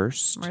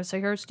Mercyhurst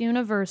Mercyhurst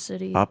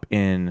University. up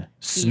in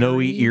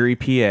snowy Erie,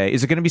 PA.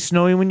 Is it going to be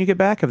snowy when you get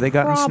back? Have they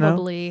gotten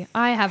Probably.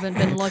 I haven't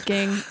been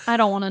looking. I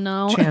don't want to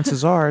know. snow?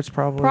 Chances are it's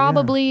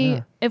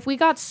Probably. If we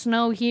got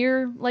snow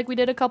here, like we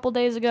did a couple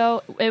days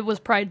ago, it was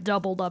probably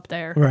doubled up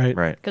there. right.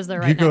 Right. Because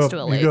they're You right go next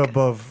to a lake. you go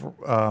above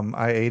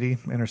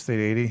I-80, Interstate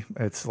 80.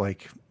 It's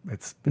like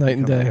it's Night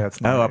and day. Yeah, it's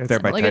Oh, up it's- there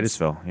by like it's-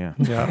 Titusville. Yeah.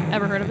 Yeah,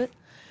 Ever heard of it?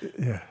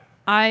 yeah.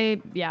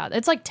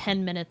 It's like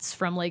 10 minutes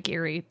from Lake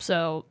Erie.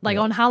 So, like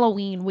on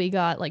Halloween, we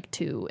got like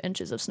 2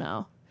 inches of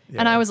snow.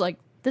 And I was like,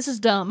 this is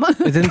dumb.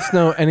 It didn't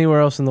snow anywhere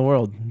else in the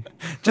world.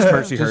 Just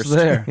Mercyhurst.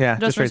 there. Yeah,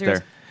 Just just right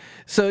Mercyhurst.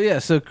 there.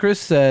 So Chris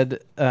said,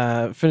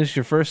 finish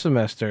your first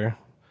semester.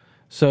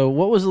 So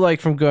what was it like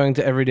from going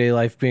to everyday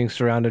life, being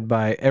surrounded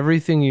by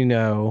everything you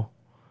know,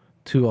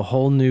 to a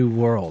whole new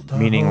world?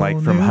 Meaning like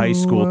from high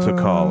school to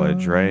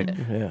college, right?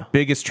 Yeah.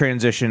 Biggest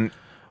transition.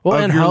 Well,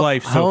 and your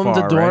life so home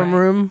far, to dorm right?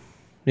 room,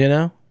 you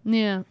know?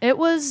 Yeah, it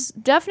was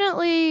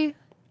definitely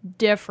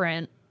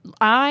different.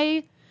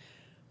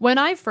 When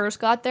I first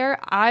got there,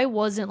 I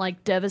wasn't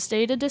like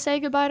devastated to say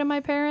goodbye to my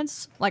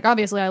parents. Like,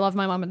 obviously, I love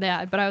my mom and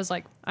dad, but I was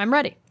like, I'm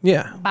ready.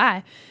 Yeah.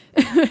 Bye.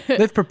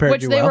 They've prepared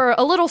Which you they well. were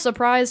a little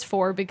surprised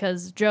for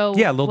because Joe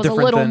Yeah, a little was a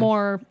different little than-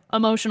 more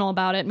emotional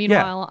about it.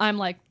 Meanwhile, I'm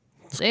like,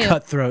 see ya.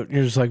 Cutthroat.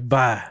 You're just like,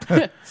 bye.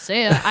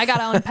 See ya. I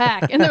gotta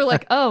unpack. And they're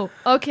like, oh,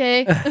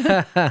 okay.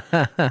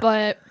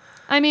 But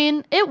I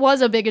mean, it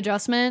was a big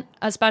adjustment,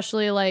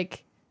 especially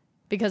like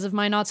because of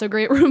my not so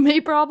great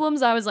roommate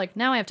problems. I was like,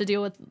 now I have to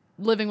deal with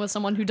living with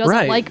someone who doesn't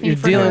Right. like me You're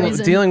for no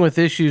reason. dealing with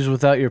issues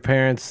without your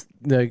parents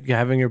like,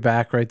 having your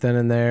back right then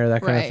and there,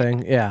 that kind of Right.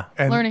 thing. Yeah.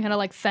 And Learning how to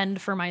like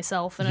fend for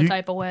myself in a You-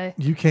 type of way.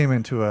 you came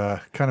into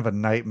a kind of a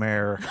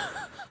nightmare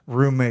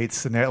roommate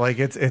scenario. Like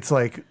it's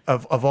like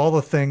of all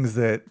the things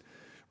that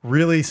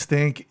really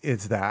stink,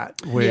 it's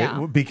that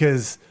Yeah.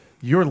 because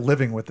you're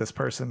living with this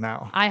person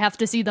now. I have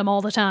to see them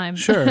all the time.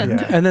 Sure.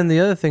 Yeah. And then the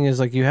other thing is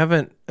like you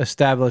haven't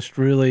established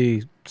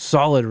really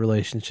solid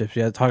relationships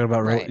yet. Talking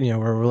about Right.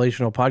 we're a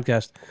relational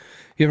podcast.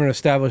 You haven't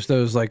established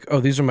those like, oh,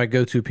 these are my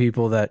go-to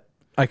people that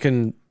I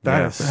can That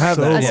have is have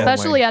so that. lonely.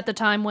 Especially at the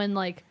time when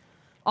like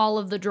all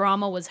of the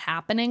drama was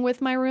happening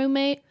with my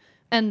roommate.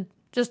 And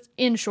just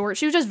in short,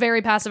 she was just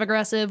very passive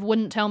aggressive,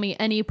 wouldn't tell me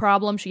any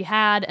problem she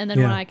had. And then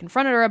when Yeah. I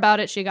confronted her about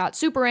it, she got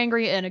super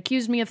angry and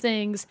accused me of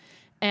things.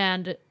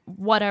 And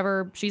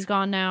whatever, she's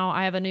gone now.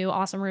 I have a new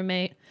awesome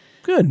roommate.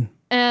 Good.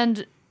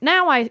 And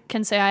now I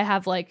can say I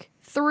have like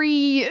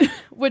 3,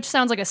 which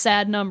sounds like a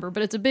sad number,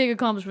 but it's a big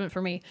accomplishment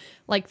for me.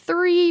 Like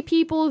 3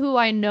 people who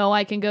I know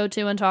I can go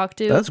to and talk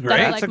to. That's that great.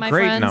 are, That's like, a my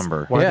great friends.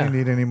 number. Why Yeah. do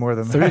you need any more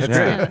than Three's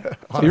that?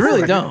 great. You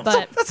really don't.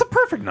 But That's a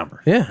perfect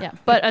number. yeah. yeah,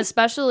 but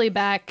especially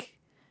back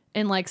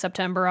in like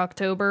September,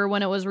 October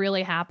when it was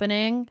really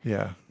happening,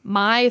 Yeah.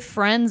 my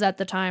friends at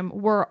the time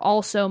were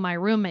also my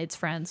roommate's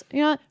friends.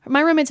 You know, my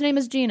roommate's name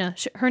is Gina.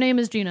 Her name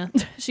is Gina.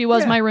 She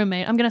was my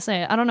roommate. I'm going to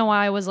say it. I don't know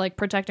why I was like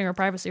protecting her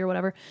privacy or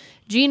whatever.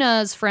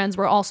 Gina's friends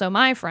were also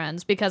my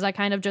friends because I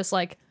kind of just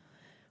like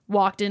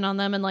walked in on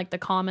them in like the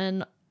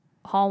common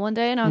hall one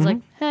day and I was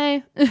like,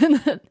 hey.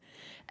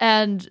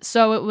 And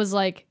so it was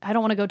like, I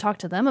don't want to go talk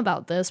to them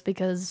about this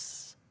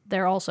because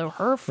they're also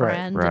her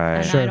friend. right.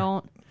 And Sure. I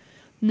don't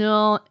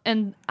know.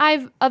 And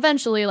I've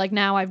eventually, like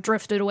now I've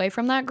drifted away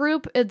from that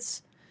group.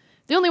 It's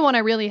the only one I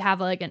really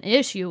have like an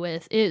issue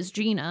with is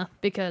Gina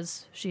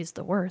because she's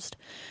the worst.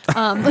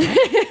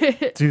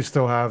 Do you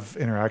still have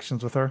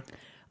interactions with her?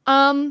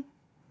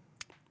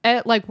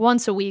 At, like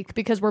once a week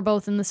because we're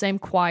both in the same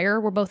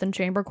choir. We're both in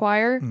chamber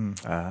choir.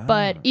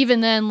 But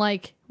even then,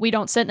 like we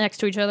don't sit next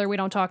to each other. We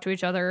don't talk to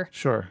each other.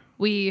 Sure.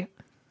 We,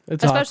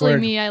 It's especially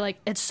awkward. me,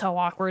 it's so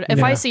awkward. If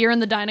Yeah. I see her in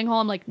the dining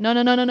hall, I'm like, no.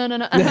 And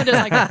I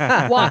just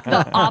like walk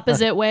the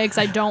opposite way because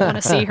I don't want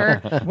to see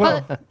her.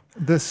 Well, But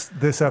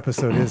this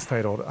episode is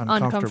titled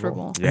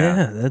Uncomfortable. uncomfortable.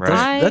 Yeah, that,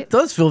 right. that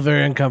does feel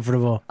very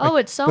uncomfortable. Oh,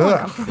 it's so Ugh,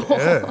 uncomfortable.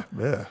 yeah,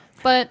 yeah.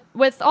 But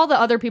with all the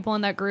other people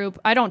in that group,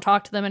 I don't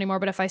talk to them anymore.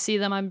 But if I see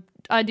them,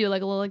 I do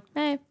like a little like,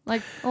 hey,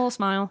 like a little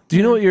smile. Do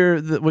you know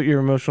what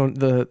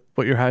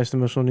your highest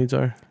emotional needs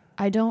are?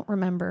 I don't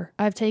remember.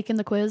 I've taken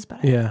the quiz,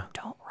 but Yeah.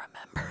 I don't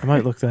remember. I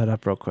might look that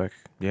up real quick.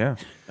 Yeah.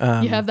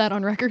 You have that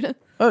on record?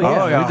 Oh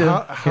yeah, Oh, yeah. we do.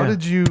 How Yeah.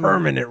 did you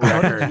Permanent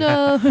record.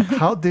 No.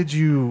 How did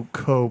you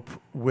cope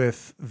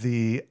with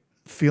the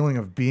feeling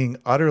of being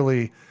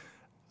utterly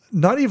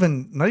not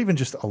even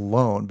just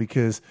alone?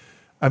 Because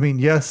I mean,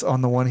 yes,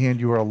 on the one hand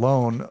you were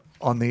alone,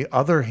 on the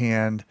other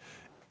hand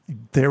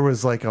there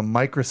was like a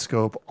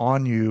microscope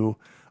on you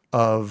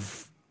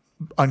of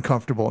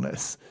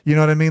uncomfortableness. You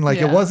know what I mean? Like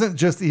it Yeah. wasn't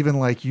just even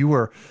like you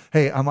were,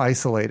 hey, I'm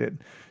isolated.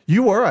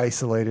 You were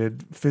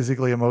isolated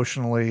physically,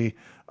 emotionally,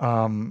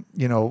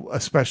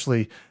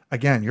 especially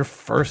again, your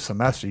first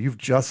semester, you've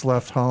just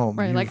left home.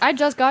 Right. You've- Like, I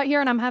just got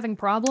here and I'm having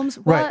problems.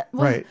 Right,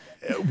 What? right.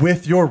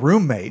 With your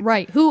roommate.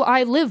 Right. Who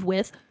I live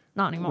with.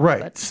 Not anymore.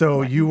 Right. But,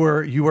 So you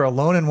were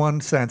alone in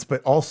one sense,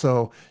 but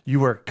also you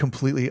were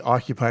completely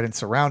occupied and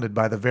surrounded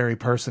by the very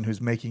person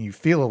who's making you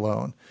feel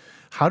alone.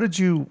 How did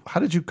you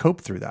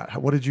cope through that?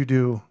 What did you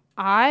do?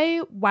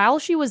 while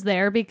she was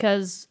there,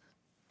 because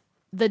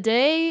the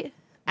day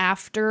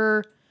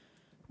after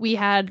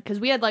because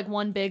we had like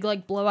one big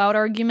like blowout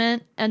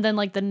argument, and then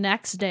like the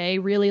next day,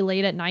 really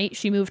late at night,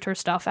 she moved her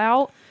stuff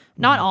out.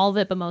 Not all of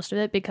it, but most of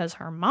it, because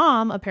her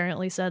mom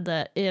apparently said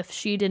that if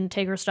she didn't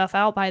take her stuff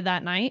out by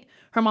that night,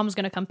 her mom was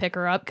going to come pick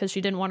her up because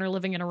she didn't want her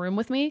living in a room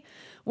with me,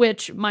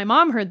 which my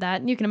mom heard that,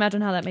 and you can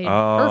imagine how that made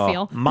her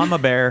feel. Mama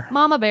bear.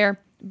 Mama bear.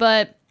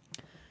 But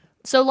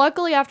so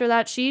luckily after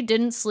that, she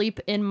didn't sleep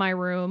in my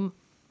room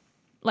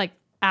like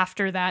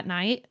after that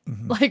night.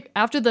 Like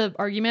after the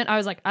argument, I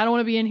was like, I don't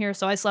want to be in here.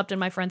 So I slept in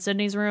my friend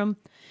Sydney's room,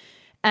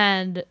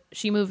 and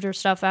she moved her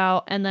stuff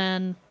out. And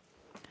then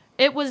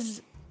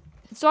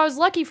so I was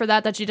lucky for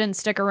that she didn't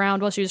stick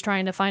around while she was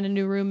trying to find a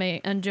new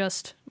roommate and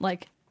just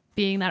like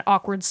being that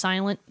awkward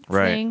silent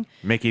thing. Right.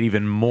 Make it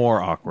even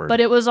more awkward. But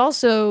it was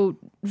also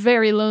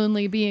very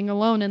lonely being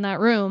alone in that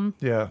room.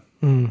 Yeah.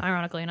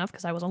 ironically enough,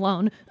 because I was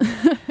alone.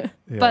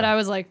 But I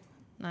was like,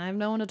 I have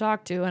no one to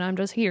talk to, and I'm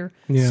just here.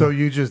 Yeah. So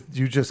you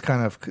just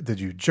kind of, did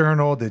you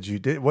journal?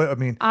 What? I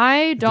mean,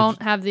 I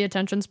don't have the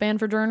attention span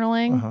for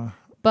journaling,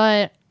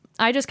 but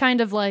I just kind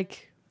of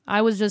like,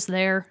 I was just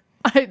there.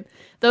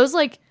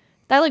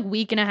 That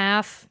week and a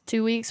half,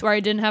 2 weeks where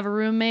I didn't have a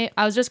roommate,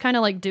 I was just kind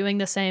of like doing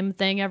the same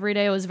thing every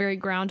day. It was very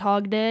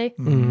Groundhog Day.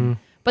 Mm-hmm.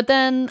 But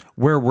then,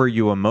 Where were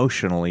you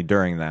emotionally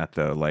during that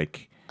though?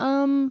 Like,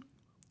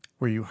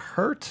 were you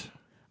hurt?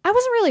 I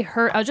wasn't really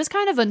hurt. I was just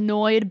kind of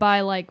annoyed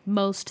by like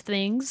most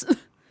things.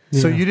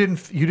 So you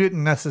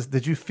didn't necessarily,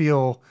 did you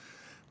feel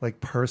like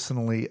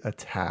personally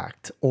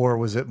attacked, or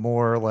was it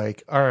more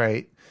like, all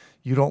right,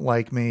 you don't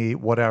like me,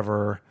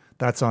 whatever,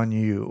 that's on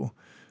you?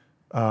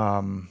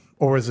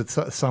 Or is it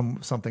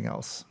something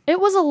else? It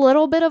was a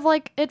little bit of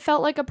like, it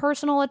felt like a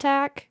personal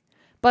attack,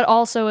 but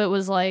also it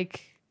was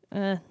like,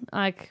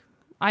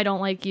 I don't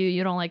like you,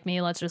 you don't like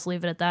me, let's just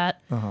leave it at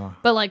that.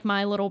 But like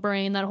my little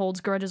brain that holds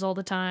grudges all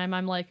the time,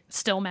 I'm like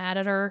still mad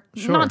at her.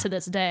 Sure. Not to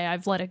this day,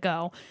 I've let it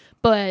go.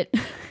 But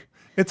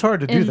It's hard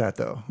to do that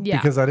though, yeah.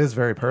 because that is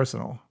very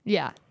personal.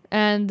 yeah.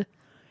 And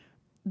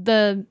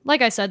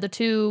like I said, the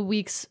 2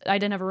 weeks I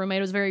didn't have a roommate,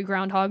 it was very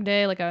Groundhog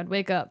Day. Like I would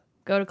wake up,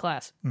 go to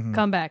class,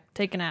 come back,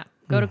 take a nap,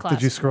 go to class.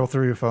 Did you scroll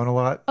through your phone a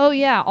lot? Oh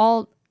yeah,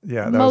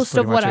 Yeah, that most was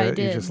pretty of what much I it. You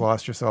did. just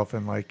lost yourself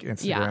in like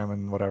Instagram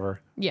and whatever.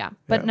 Yeah.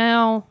 But Yeah.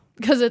 now,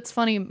 because it's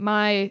funny,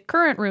 my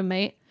current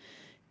roommate,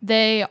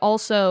 they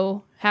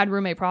also had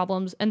roommate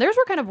problems, and theirs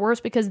were kind of worse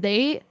because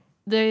the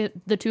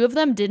two of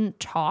them didn't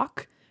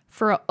talk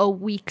for a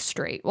week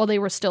straight while they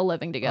were still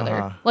living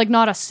together. Like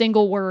not a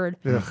single word.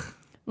 Ugh.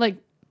 Like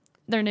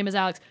their name is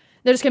Alex.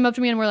 They just came up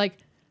to me and were like,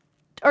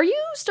 "Are you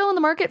still in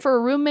the market for a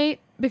roommate?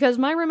 Because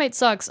my roommate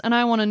sucks and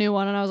I want a new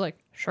one." And I was like,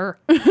 "Sure."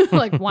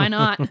 Like, why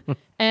not?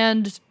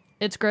 And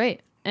it's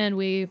great. And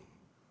we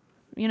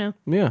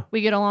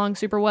get along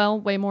super well,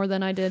 way more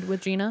than I did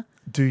with Gina.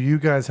 Do you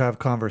guys have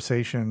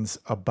conversations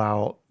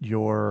about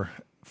your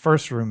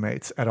first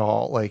roommates at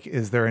all? Like,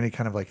 is there any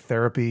kind of like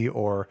therapy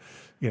or,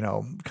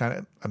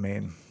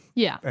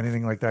 Yeah.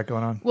 anything like that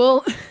going on?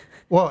 Well,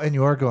 Well, and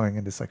you are going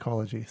into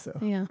psychology, so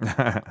yeah.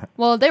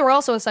 Well, they were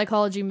also a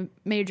psychology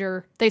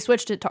major. They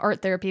switched it to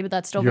art therapy, but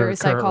that's still your very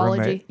current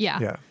psychology. roommate-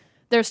 Yeah.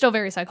 They're still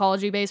very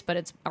psychology based, but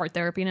it's art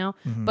therapy now.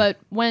 Mm-hmm. But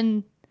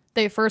when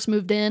they first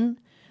moved in,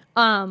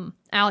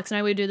 Alex and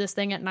I would do this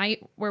thing at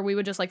night where we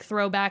would just like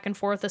throw back and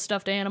forth a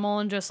stuffed animal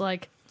and just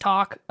like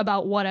talk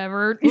about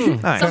whatever.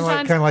 Nice.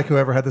 Sometimes, kind of like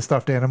whoever had the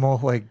stuffed animal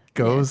like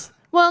goes.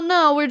 well,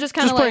 no, we're just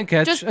kind of Just playing like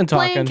catch just and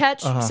playing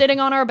talking. catch, sitting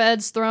on our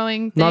beds,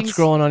 throwing Not things,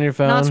 scrolling on your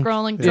phone. not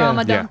scrolling, Yeah.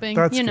 drama Yeah. dumping,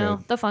 That's the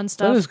good. fun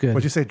stuff. That is good.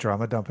 What'd you say?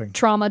 Drama dumping.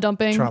 Trauma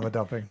dumping. Trauma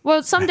dumping.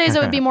 Well, some days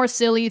it would be more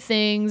silly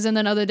things, and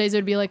then other days it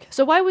would be like,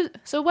 so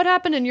what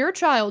happened in your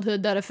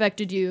childhood that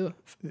affected you,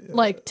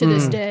 like to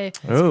this day?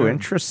 oh,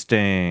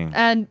 interesting.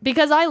 And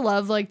because I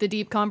love like the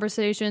deep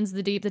conversations,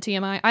 the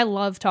TMI, I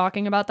love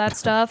talking about that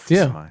stuff.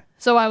 Yeah.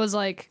 So I was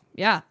like,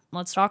 yeah,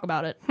 let's talk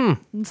about it.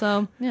 And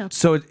so yeah,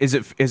 So is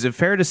it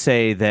fair to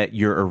say that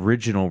your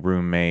original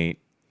roommate,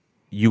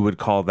 you would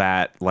call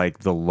that like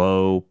the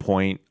low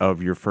point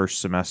of your first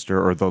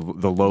semester, or the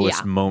lowest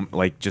Yeah. moment?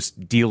 Like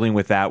just dealing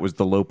with that was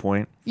the low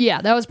point.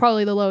 yeah, that was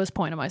probably the lowest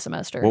point of my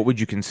semester. What would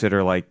you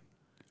consider like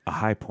a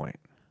high point?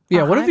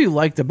 Yeah. What have you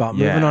liked about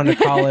moving Yeah. on to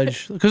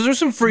college? Because there's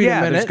some freedom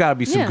Yeah, in there's it. got to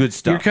be some Yeah. good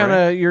stuff. You're kind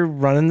of you're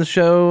running the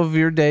show of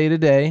your day to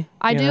day.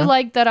 I you do know?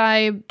 like that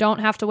I don't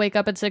have to wake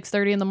up at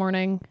 6:30 in the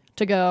morning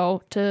to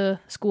go to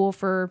school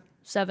for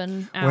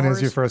 7 hours. When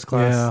is your first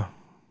class? Yeah.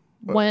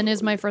 When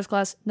is my first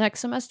class?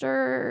 Next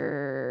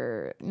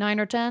semester, 9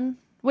 or 10,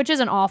 which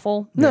isn't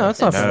awful. No, it's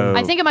not. No.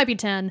 I think it might be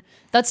 10.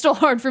 That's still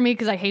hard for me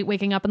because I hate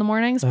waking up in the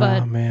mornings,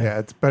 but Oh man. Yeah,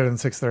 it's better than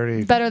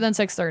 6:30. better than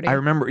 6:30. I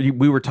remember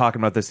we were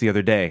talking about this the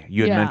other day.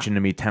 You had Yeah. mentioned to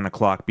me 10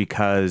 o'clock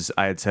because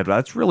I had said, well,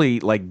 that's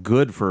really like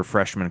good for a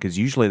freshman because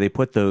usually they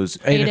put those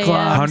 8 8 o'clock.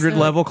 a.m. 100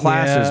 level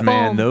classes, Yeah.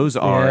 man. Boom. Those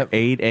are Yep.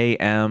 8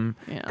 a.m.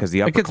 Yeah. because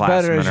the It gets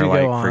better upperclassmen as are you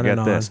like, go on forget and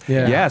on. this.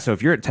 Yeah. So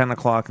if you're at 10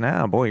 o'clock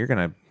now, boy, you're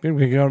going to We're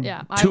gonna go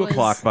yeah, I 2 was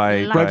o'clock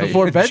by lucky. right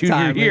before junior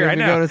bedtime. year. I We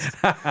know.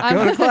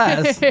 Go to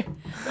class.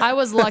 I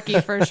was lucky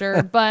for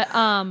sure, but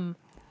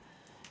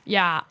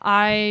yeah,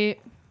 I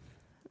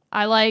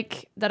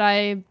like that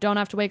I don't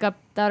have to wake up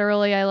that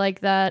early. I like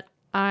that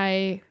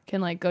I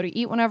can like go to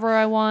eat whenever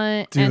I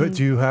want. Do you and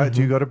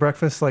do you go to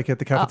breakfast like at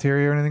the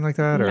cafeteria or anything like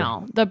that? Or?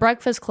 no, the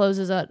breakfast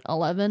closes at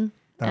 11,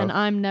 and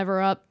I'm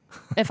never up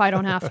if I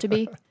don't have to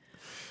be.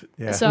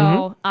 Yeah.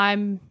 So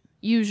I'm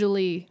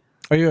usually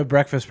Are you a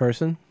breakfast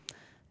person?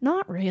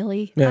 not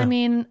really. Yeah. I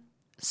mean,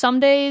 some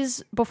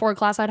days before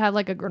class I'd have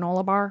like a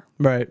granola bar,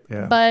 Right.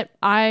 yeah. but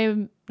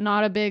I'm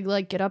not a big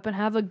like get up and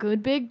have a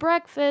good big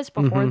breakfast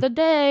before the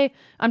day.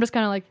 I'm just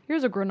kind of like,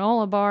 here's a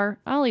granola bar.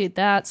 I'll eat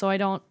that so I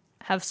don't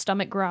have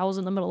stomach growls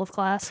in the middle of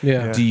class.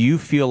 Yeah. Do you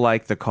feel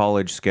like the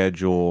college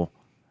schedule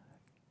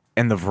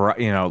and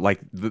like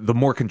the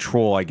more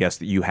control, I guess,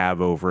 that you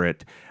have over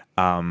it,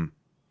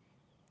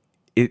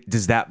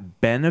 does that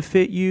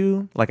benefit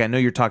you? Like, I know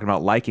you're talking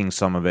about liking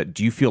some of it.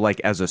 Do you feel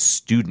like as a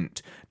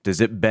student,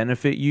 does it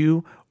benefit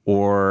you,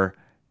 or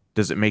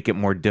does it make it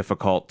more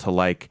difficult to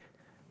like?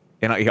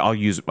 And I'll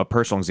use a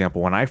personal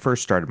example. When I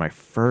first started my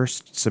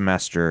first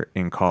semester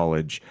in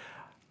college,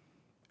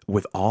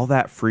 with all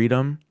that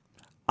freedom,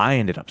 I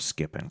ended up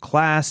skipping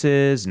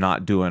classes,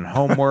 not doing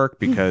homework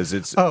because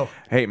it's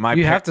hey,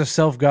 You have to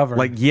self-govern.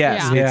 like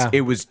yes, Yeah.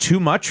 it was too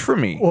much for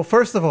me. Well,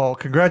 first of all,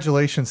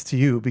 congratulations to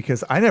you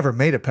because I never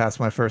made it past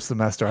my first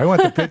semester. I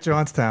went to Pitt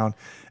Johnstown,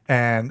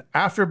 and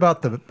after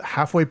about the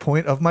halfway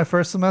point of my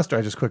first semester,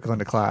 I just quit going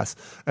to class.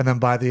 And then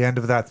by the end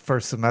of that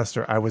first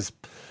semester, I was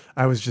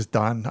just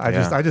done.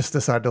 I just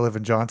decided to live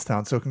in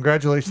Johnstown. So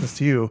congratulations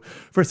to you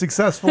for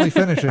successfully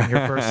finishing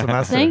your first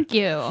semester. Thank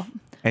you.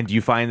 And do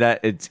you find that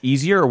it's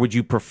easier, or would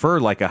you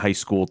prefer like a high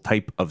school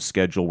type of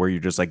schedule where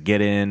you're just like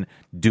get in,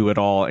 do it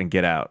all, and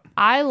get out?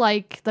 I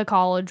like the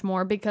college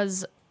more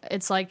because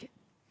it's like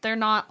they're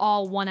not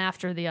all one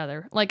after the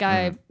other. Like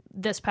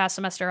this past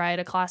semester, I had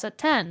a class at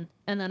 10,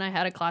 and then I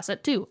had a class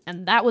at 2,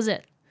 and that was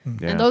it.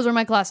 Yeah. And those were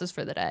my classes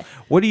for the day.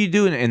 What do you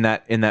do in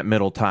that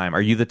middle time? Are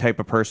you the type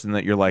of person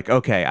that you're like,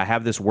 okay, I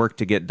have this work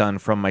to get done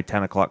from my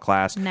 10 o'clock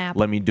class. Nap.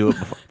 Let me do it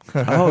before.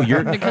 Oh,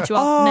 you're To cut you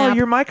off, nap.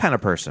 you're my kind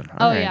of person.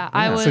 Oh, All right. yeah.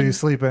 I would, So you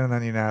sleep in and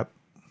then you nap.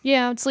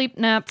 yeah, I would sleep,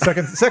 nap.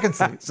 Second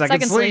sleep.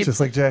 Second sleep.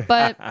 Just like Jay.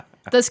 But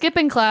the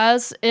skipping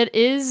class, it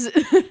is,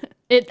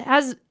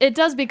 it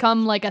does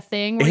become like a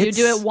thing where you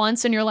do It's- it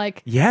once and you're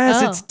like,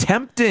 Yes, oh. it's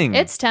tempting.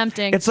 It's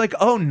tempting. It's like,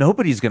 oh,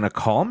 nobody's gonna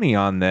call me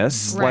on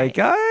this. Right. Like,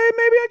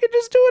 maybe I could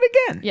just do it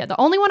again. Yeah, the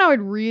only one I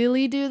would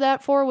really do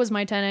that for was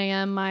my 10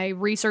 a.m., my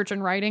research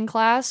and writing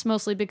class,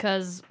 mostly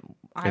because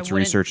It's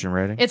research and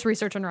writing. It's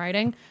research and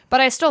writing.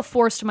 But I still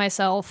forced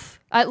myself,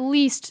 at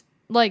least,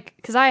 like,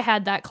 because I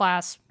had that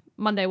class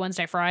Monday,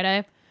 Wednesday,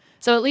 Friday.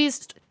 So at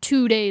least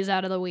 2 days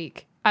out of the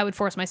week, I would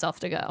force myself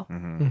to go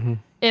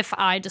if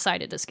I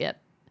decided to skip.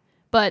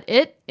 But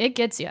it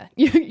gets you.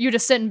 You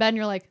just sit in bed and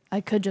you're like,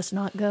 I could just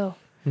not go.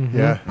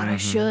 Yeah. But I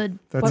should.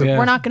 That's But a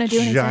we're not going to do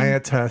anything.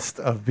 Giant test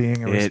of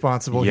being a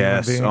responsible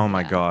yes. human being. Oh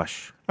my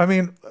gosh. I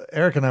mean,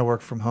 Eric and I work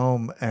from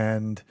home,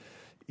 and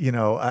you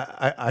know,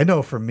 I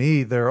know for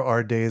me there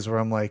are days where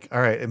I'm like,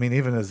 all right. I mean,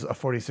 even as a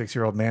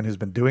 46-year-old man who's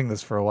been doing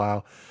this for a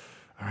while,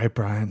 all right,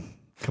 Brian,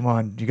 come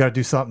on, you got to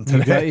do something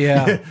today.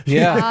 Yeah.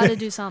 Gotta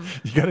do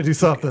something. You got to do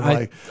something.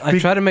 I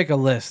try to make a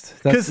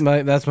list. That's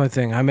my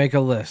thing. I make a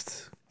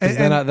list. 'Cause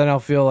then I'll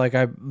feel like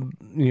I'm,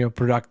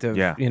 productive.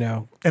 Yeah.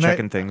 And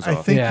Checking things I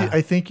off. think Yeah.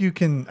 I think you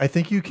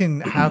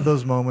can have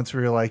those moments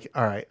where you're like,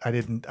 all right, I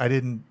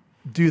didn't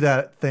do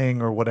that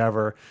thing or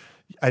whatever.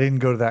 I didn't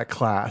go to that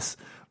class.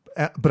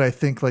 But I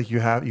think like you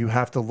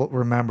have to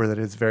remember that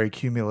it's very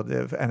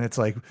cumulative, and it's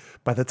like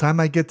by the time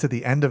I get to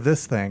the end of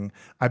this thing,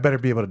 I better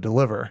be able to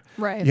deliver.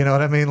 Right. You know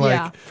what I mean? Like,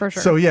 Yeah, for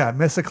sure. So yeah,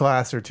 miss a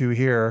class or two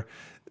here.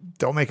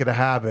 Don't make it a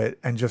habit,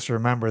 and just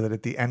remember that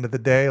at the end of the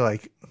day,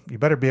 like you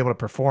better be able to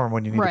perform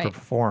when you need Right. to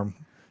perform.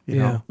 You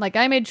Yeah. know? Like,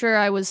 I made sure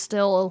I was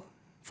still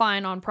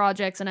fine on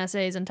projects and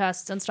essays and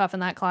tests and stuff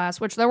in that class,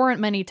 which there weren't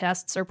many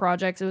tests or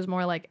projects. It was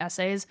more like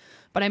essays.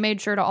 But I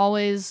made sure to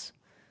always,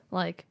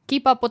 like,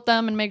 keep up with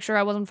them and make sure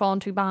I wasn't falling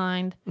too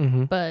behind.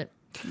 But,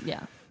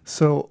 yeah.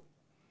 So,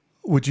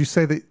 would you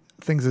say that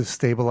things have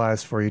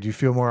stabilized for you? Do you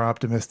feel more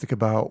optimistic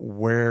about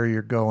where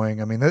you're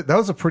going? I mean, that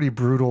was a pretty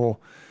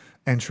brutal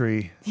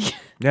entry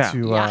Yeah.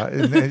 to, Yeah.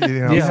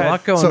 There's a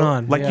lot going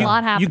on. Like yeah. A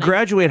lot you happening.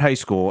 graduate high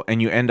school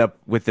and you end up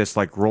with this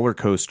like roller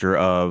coaster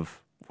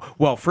of,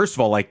 well, first of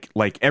all, like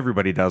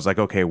everybody does, like,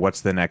 okay,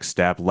 what's the next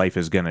step? Life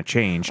is going to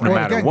change no Well,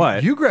 matter again,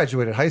 what. You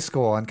graduated high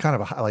school on kind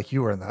of like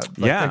you were in that.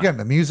 Like, Yeah. Again,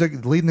 the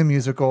music, leading the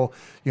musical.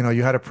 You know,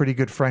 you had a pretty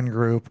good friend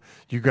group.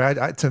 You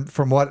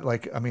from what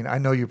I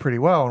know you pretty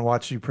well and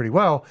watch you pretty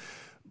well.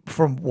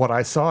 From what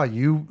I saw,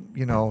 you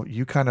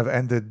kind of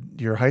ended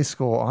your high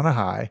school on a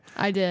high.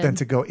 I did. Then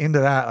to go into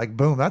that, like,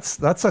 boom, that's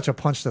such a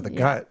punch to the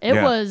gut. It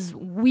Yeah. was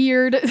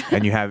weird.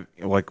 And you have,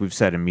 like we've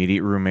said,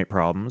 immediate roommate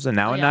problems, and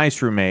now a Yeah.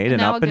 nice roommate,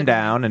 and now up a and good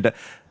down, and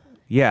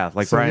yeah,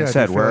 like So, Brian yeah, do you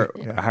said, feel where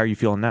like- yeah. how are you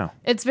feeling now?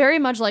 It's very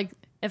much like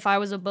if I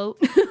was a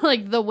boat.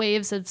 Like, the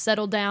waves have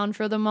settled down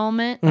for the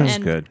moment. That's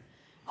and good.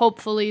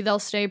 hopefully they'll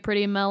stay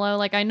pretty mellow.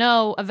 Like, I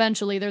know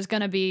eventually there's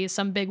going to be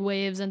some big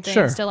waves and things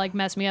Sure. to, like,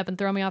 mess me up and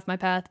throw me off my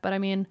path. But, I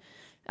mean,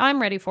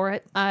 I'm ready for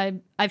it. I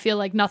feel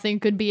like nothing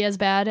could be as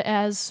bad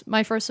as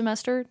my first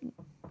semester,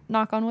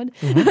 knock on wood.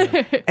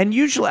 And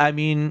usually, I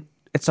mean,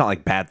 it's not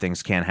like bad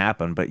things can't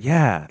happen, but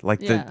yeah,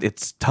 like Yeah.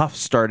 it's tough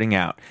starting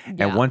out.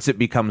 Yeah. And once it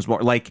becomes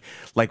more like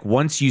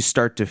once you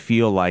start to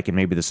feel like, and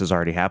maybe this has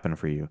already happened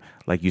for you,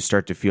 like you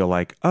start to feel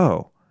like,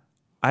 oh,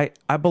 I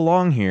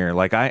belong here.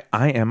 Like I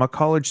am a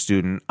college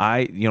student.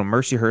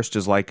 Mercyhurst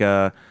is like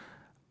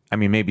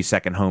maybe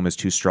second home is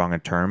too strong a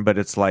term, but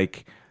it's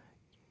like,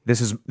 this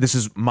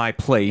is my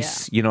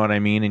place. Yeah. You know what I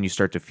mean? And you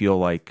start to feel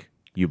like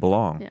you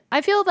belong. Yeah.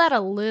 I feel that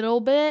a little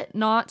bit,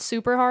 not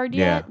super hard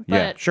yet, but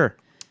yeah, sure.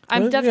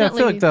 I'm Yeah, definitely I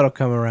feel like that'll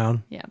come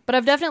around. Yeah, but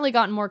I've definitely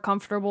gotten more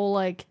comfortable,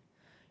 like,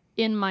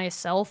 in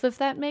myself, if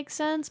that makes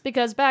sense.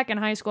 Because back in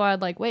high school,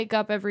 I'd, like, wake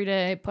up every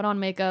day, put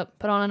on makeup,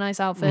 put on a nice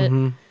outfit.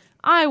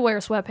 I wear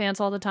sweatpants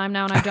all the time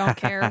now and I don't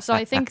care. So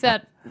I think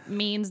that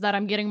means that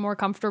I'm getting more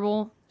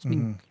comfortable,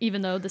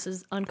 even though this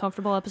is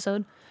uncomfortable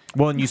episode.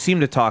 Well, and you seem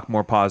to talk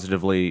more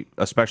positively,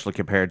 especially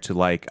compared to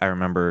like I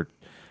remember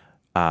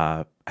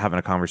having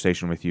a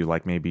conversation with you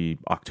like maybe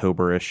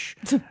October-ish.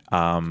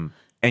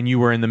 And you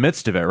were in the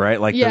midst of it, right?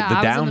 Like Yeah, the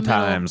I was in the middle.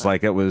 downtimes,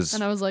 like it was.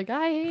 And I was like,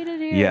 I hate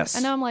it here. Yes.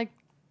 And now I'm like,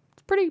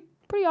 it's pretty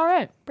all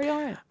right. Pretty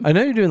all right. I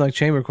know you're doing like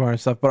chamber choir and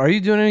stuff, but are you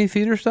doing any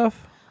theater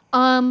stuff?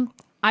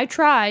 I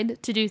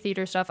tried to do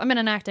theater stuff. I'm in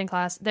an acting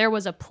class. There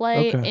was a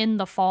play Okay. in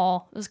the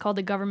fall. It was called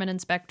The Government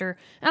Inspector.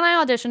 And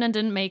I auditioned and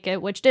didn't make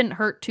it, which didn't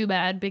hurt too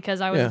bad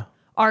because I was Yeah.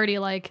 already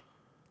like,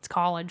 it's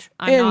college.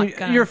 I'm And not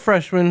gonna... you're a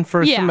freshman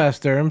first Yeah.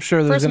 semester. I'm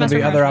sure there's First going to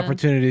be semester other freshman.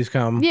 opportunities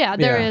come. Yeah,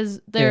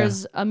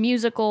 there's a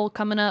musical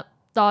coming up.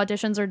 The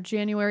auditions are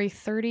January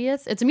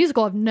 30th. It's a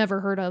musical I've never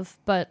heard of,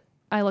 but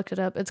I looked it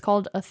up. It's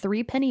called A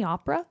Threepenny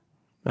Opera.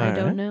 I All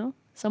don't right. know.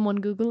 Someone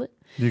Google it.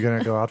 You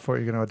gonna go out for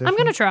it? You gonna audition? I'm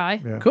gonna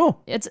try. Yeah.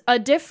 Cool. It's a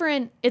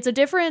different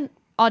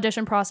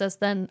audition process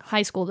than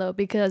high school though,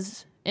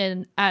 because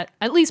at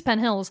least Penn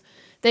Hills,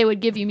 they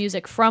would give you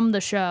music from the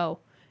show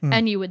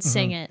and you would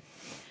sing it.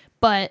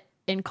 But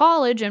in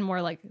college and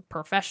more like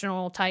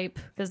professional type,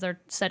 because they're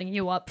setting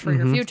you up for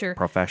your future.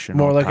 Professional.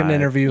 More like an type.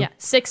 interview. Yeah,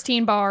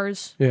 16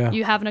 bars. Yeah.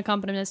 You have an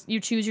accompanist. You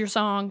choose your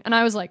song. And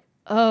I was like,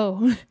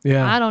 oh,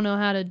 Yeah. I don't know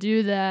how to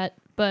do that.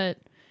 But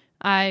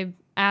I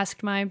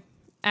asked my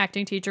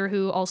acting teacher,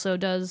 who also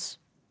does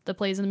the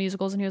plays and the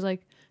musicals, and he was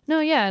like, no,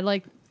 yeah,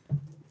 like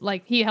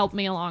he helped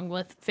me along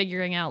with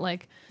figuring out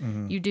like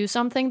you do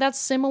something that's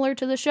similar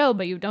to the show,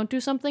 but you don't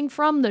do something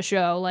from the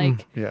show,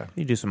 like Yeah.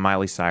 You do some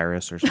Miley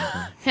Cyrus or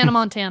something. Hannah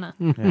Montana.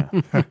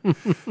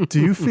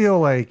 Do you feel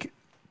like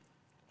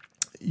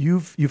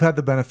you've had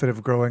the benefit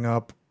of growing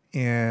up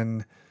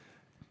in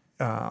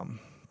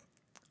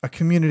a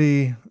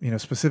community,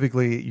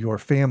 specifically your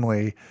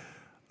family,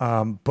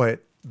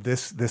 but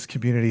this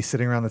community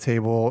sitting around the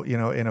table,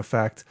 in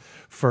effect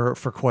for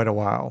quite a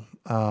while,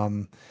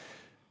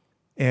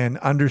 and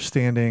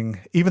understanding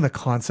even the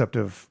concept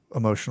of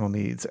emotional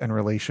needs and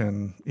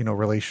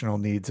relational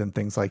needs and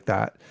things like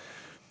that,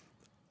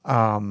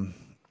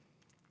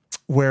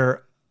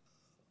 where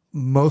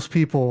most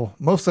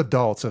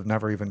adults have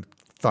never even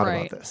thought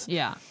about this,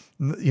 Yeah.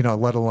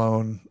 let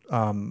alone,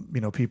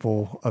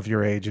 people of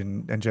your age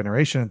and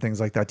generation and things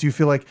like that. Do you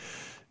feel like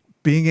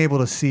being able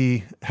to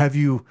see,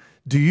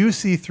 do you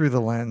see through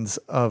the lens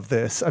of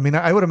this? I mean,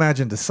 I would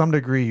imagine to some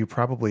degree you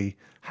probably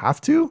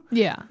have to.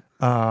 Yeah.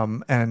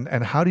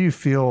 And how do you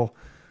feel?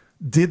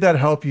 Did that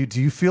help you? Do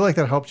you feel like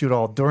that helped you at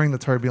all during the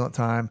turbulent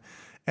time?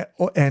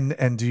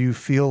 And do you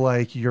feel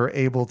like you're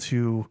able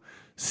to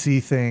see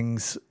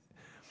things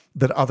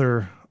that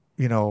other,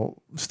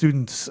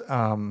 students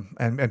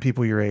and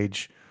people your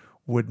age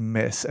would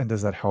miss? And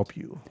does that help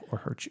you or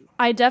hurt you?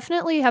 I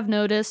definitely have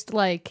noticed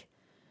like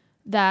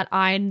that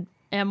I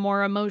am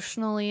more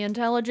emotionally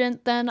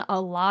intelligent than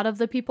a lot of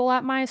the people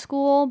at my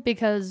school,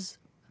 because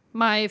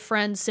my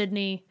friend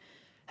Sydney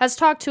has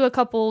talked to a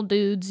couple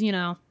dudes,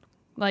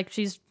 like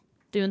she's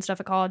doing stuff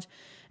at college,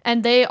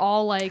 and they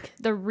all like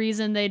the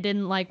reason they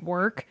didn't like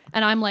work.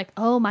 And I'm like,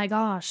 oh my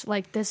gosh,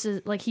 like this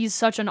is like, he's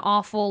such an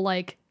awful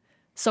like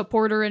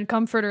supporter and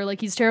comforter.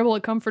 Like he's terrible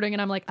at comforting.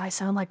 And I'm like, I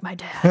sound like my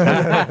dad.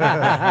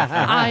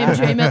 I am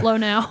Jay Mitlow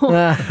now.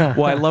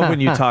 Well, I love when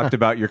you talked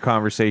about your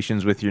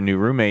conversations with your new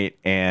roommate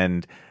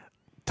and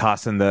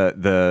tossing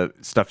the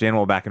stuffed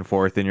animal back and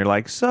forth, and you're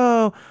like,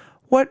 so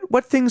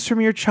what things from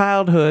your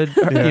childhood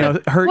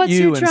hurt What's you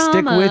your and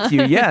stick trauma? with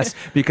you? Yes,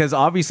 because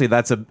obviously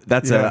that's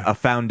a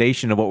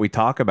foundation of what we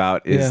talk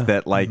about is Yeah.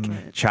 that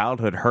like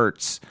childhood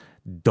hurts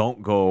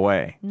don't go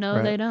away. No,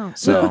 Right. they don't.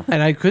 So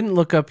And I couldn't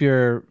look up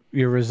your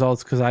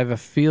results because I have a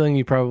feeling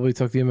you probably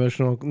took the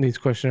emotional needs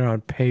questionnaire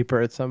on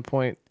paper at some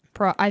point.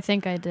 I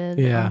think I did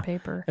Yeah. on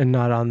paper. And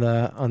not on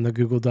the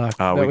Google Doc.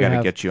 oh, that we got to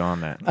have. get you on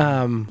that.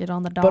 Get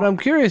on the dot. But I'm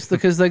curious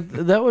because like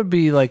that would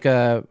be like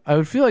I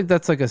would feel like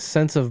that's like a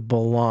sense of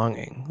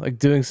belonging, like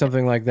doing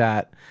something like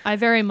that. I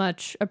very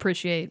much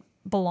appreciate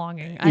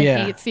belonging. I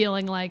Yeah. hate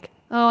feeling like,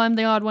 oh, I'm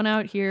the odd one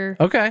out here.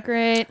 Okay.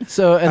 Great.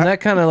 So, and that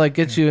kind of like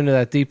gets you into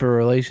that deeper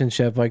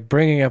relationship, like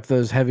bringing up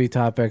those heavy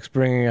topics,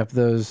 bringing up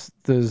those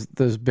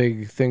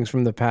big things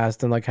from the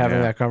past, and like having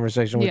Yeah. that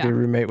conversation with Yeah. your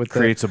roommate with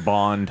Creates a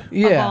bond.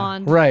 yeah,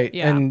 bond. right,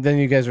 Yeah. and then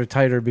you guys are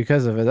tighter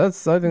because of it. I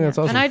think that's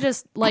awesome. And I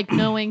just like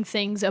knowing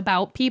things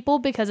about people,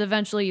 because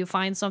eventually you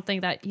find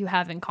something that you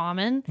have in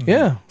common.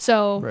 yeah,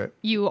 So Right.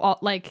 you all,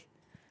 like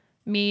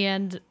me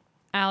and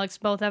Alex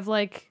both have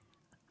like,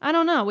 I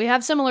don't know, we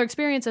have similar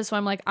experiences. So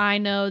I'm like, I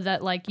know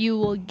that like you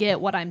will get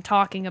what I'm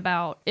talking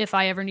about if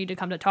I ever need to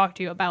come to talk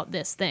to you about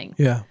this thing.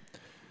 yeah,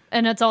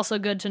 And it's also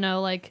good to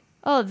know like,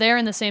 oh, they're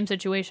in the same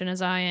situation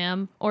as I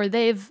am, or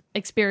they've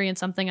experienced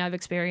something I've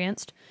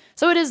experienced.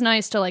 So it is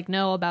nice to like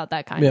know about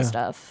that kind Yeah. of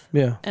stuff.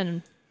 yeah,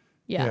 And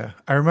yeah.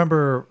 I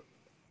remember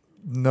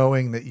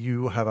knowing that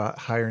you have a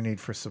higher need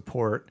for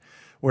support,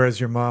 whereas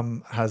your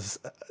mom has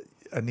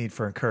a need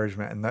for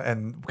encouragement,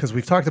 and because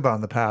we've talked about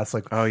in the past,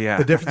 like Oh, yeah.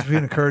 the difference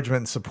between encouragement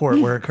and support.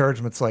 Where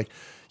encouragement's like,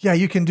 yeah,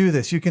 you can do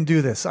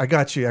this, I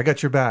got you, I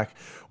got your back.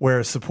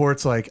 Whereas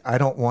support's like, I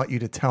don't want you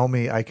to tell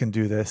me I can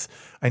do this.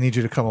 I need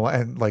you to come along.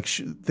 And like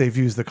they've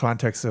used the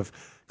context of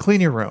clean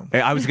your room.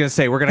 Hey, I was going to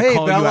say, we're going to Hey,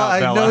 call Bella, you out,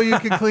 Bella. I know you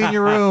can clean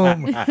your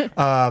room.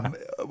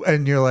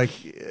 And you're like,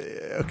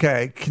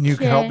 okay, can you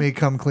help me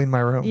come clean my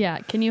room? Yeah,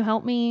 can you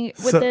help me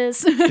with So-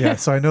 this? Yeah,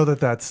 so I know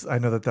that's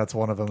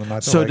one of them. And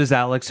that's So like, does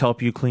Alex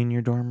help you clean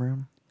your dorm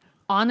room?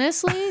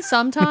 Honestly,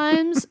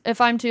 sometimes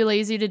if I'm too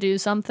lazy to do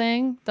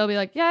something, they'll be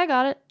like, yeah, I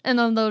got it. And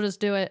then they'll just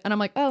do it. And I'm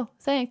like, oh,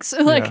 thanks.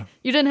 Like, Yeah.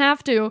 you didn't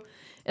have to.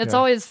 It's Yeah.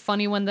 always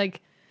funny when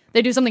like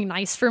they do something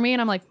nice for me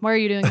and I'm like, why are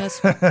you doing this?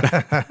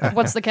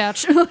 What's the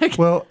catch? Like,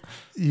 well,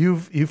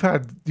 you've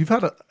had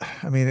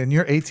I mean, in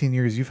your 18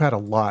 years, you've had a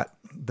lot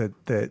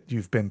that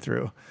you've been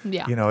through.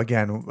 Yeah. You know,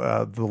 again,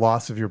 the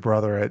loss of your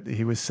brother,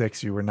 he was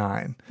 6, you were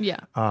 9. yeah.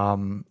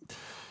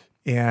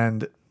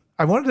 And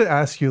I wanted to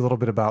ask you a little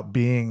bit about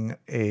being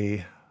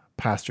a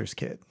pastor's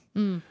kid.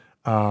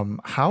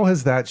 How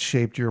has that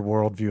shaped your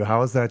worldview?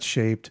 How has that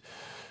shaped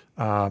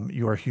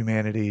your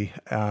humanity?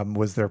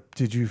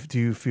 Did you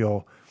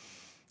feel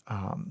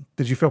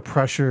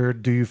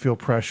pressured? Do you feel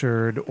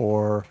pressured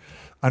or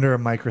under a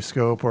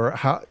microscope, or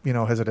how,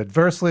 has it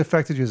adversely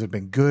affected you? Has it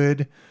been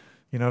good?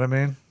 You know what I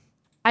mean?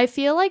 I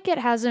feel like it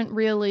hasn't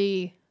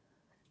really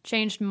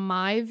changed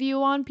my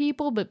view on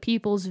people, but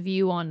people's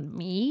view on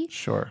me.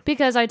 Sure.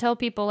 Because I tell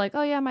people like,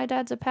 oh yeah, my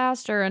dad's a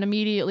pastor, and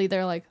immediately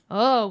they're like,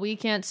 oh, we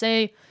can't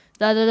say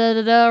da da da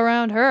da da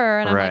around her,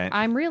 and I'm Right. like,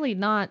 I'm really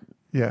not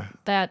Yeah.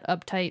 that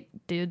uptight,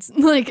 dudes.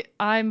 Like,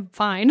 I'm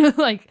fine.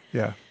 Like,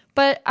 Yeah.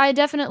 but I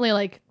definitely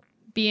like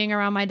being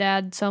around my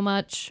dad so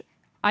much.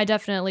 I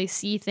definitely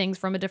see things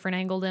from a different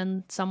angle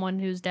than someone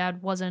whose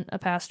dad wasn't a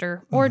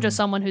pastor, or just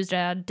someone whose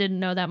dad didn't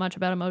know that much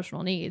about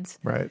emotional needs.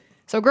 Right.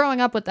 So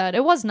growing up with that,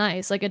 it was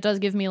nice. Like, it does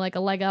give me like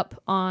a leg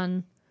up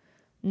on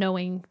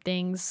knowing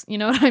things. You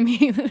know what I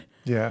mean?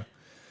 Yeah.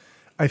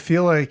 I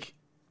feel like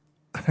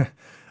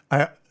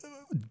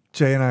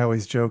Jay and I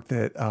always joke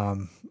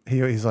that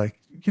he's like,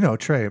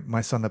 Trey,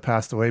 my son that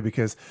passed away,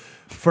 because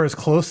for as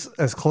close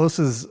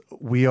as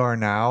we are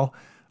now,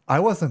 I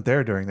wasn't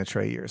there during the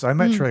Trey years. I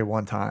met Trey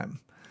one time.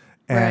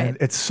 And Right.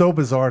 it's so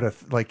bizarre to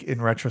like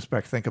in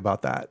retrospect think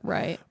about that.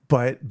 Right.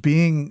 But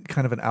being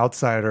kind of an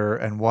outsider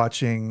and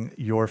watching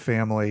your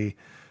family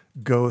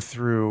go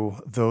through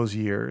those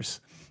years,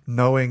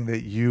 knowing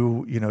that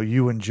you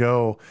and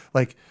Joe,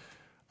 like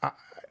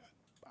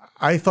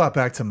I thought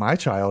back to my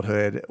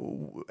childhood,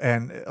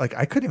 and like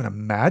I couldn't even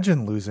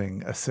imagine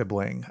losing a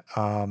sibling,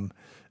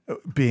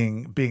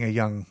 being a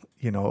young,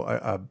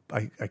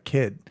 a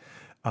kid.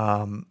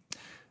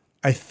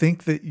 I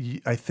think that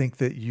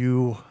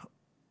you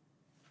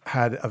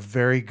had a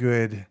very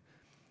good,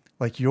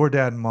 like your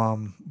dad and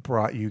mom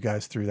brought you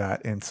guys through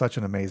that in such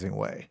an amazing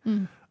way.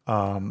 And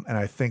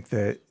I think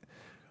that,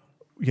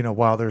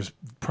 while there's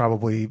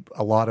probably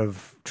a lot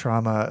of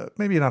trauma,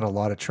 maybe not a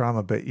lot of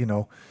trauma, but,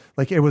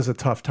 like it was a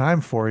tough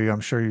time for you.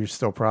 I'm sure you're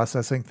still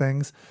processing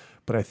things,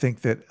 but I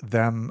think that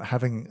them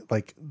having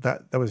like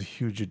that was a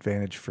huge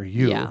advantage for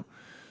you. Yeah.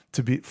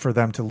 For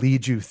them to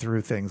lead you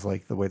through things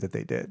like the way that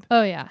they did.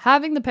 Oh yeah,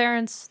 having the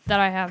parents that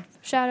I have.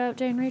 Shout out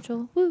Jane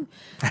Rachel. Woo.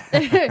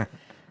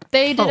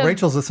 They did.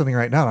 Rachel's listening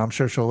right now. I'm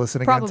sure she'll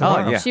listen again Probably.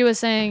 tomorrow. yeah. She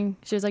was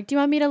like, "Do you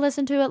want me to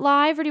listen to it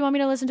live, or do you want me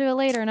to listen to it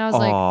later?" And I was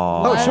like,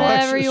 Aw. Oh, she'll "Whatever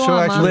actually- you she'll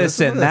want, actually Mom."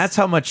 listen to Listen, this. that's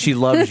how much she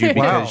loves you,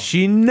 because Wow.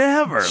 she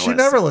never She listens.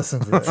 never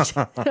listens to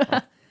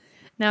this.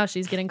 Now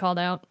she's getting called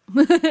out.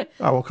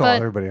 I will call But-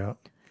 everybody out.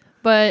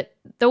 But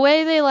the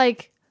way they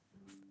like,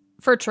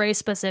 for Trey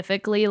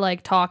specifically,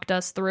 like talked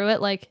us through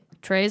it, like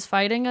Trey's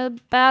fighting a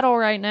battle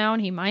right now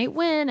and he might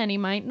win and he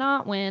might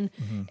not win.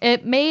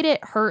 It made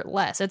it hurt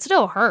less. It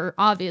still hurt,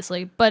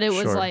 obviously, but it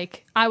was Sure.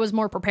 like I was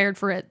more prepared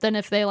for it than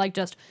if they like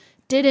just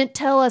didn't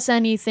tell us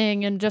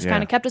anything and just Yeah.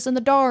 kind of kept us in the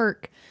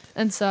dark.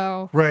 And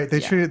so Right. They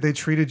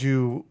treated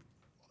you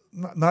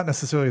not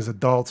necessarily as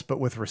adults, but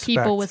with respect.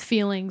 people with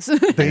feelings.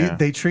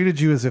 They treated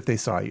you as if they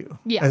saw you.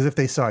 Yeah. As if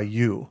they saw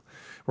you.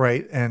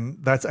 Right. And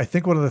that's, I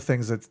think, one of the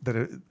things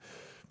that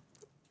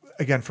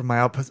again, from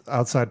my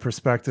outside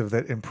perspective,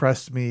 that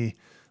impressed me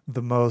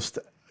the most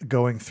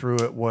going through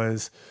it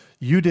was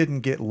you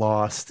didn't get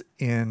lost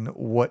in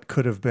what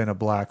could have been a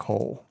black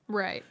hole.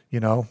 Right.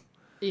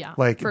 Yeah.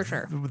 Like for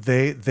sure.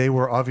 They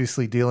were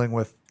obviously dealing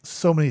with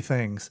so many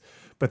things,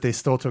 but they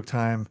still took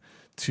time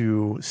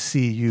to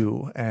see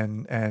you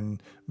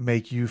and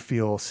make you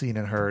feel seen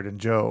and heard, and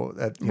Joe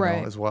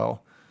Right. as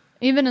well.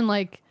 Even in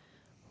like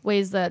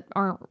ways that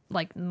aren't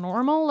like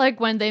normal, like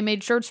when they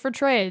made shirts for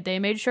Trey, they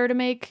made sure to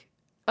make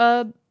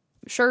a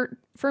shirt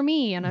for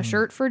me and a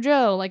shirt for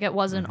Joe. Like it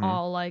wasn't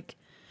all like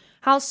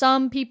how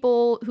some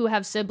people who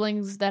have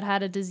siblings that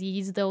had a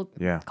disease, they'll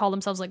Yeah. call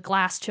themselves like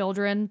glass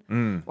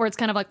children, or it's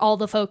kind of like all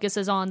the focus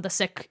is on the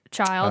sick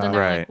child and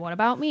they're Right. like, what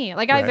about me?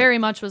 Like I Right. very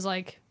much was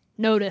like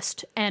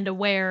noticed and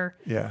aware,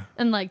 Yeah.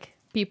 and like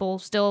people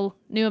still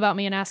knew about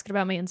me and asked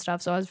about me and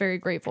stuff, so I was very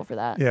grateful for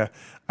that. Yeah.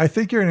 I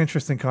think you're an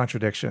interesting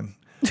contradiction.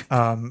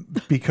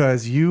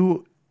 because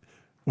you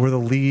were the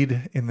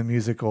lead in the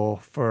musical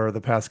for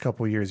the past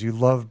couple of years. You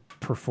love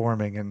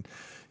performing and,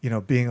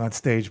 being on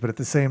stage, but at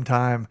the same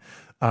time,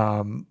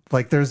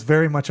 like there's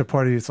very much a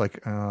part of you that's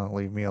like, oh,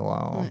 leave me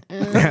alone.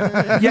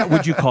 Yeah.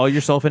 Would you call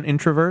yourself an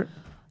introvert?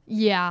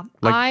 Yeah.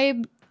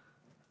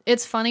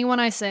 It's funny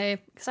when I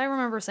say, because I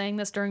remember saying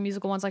this during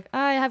musical ones, like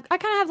I kind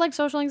of have like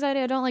social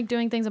anxiety. I don't like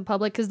doing things in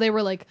public, because they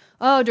were like,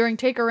 oh, during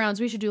taker rounds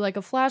we should do like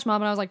a flash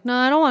mob, and I was like, no,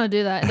 I don't want to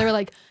do that. And they were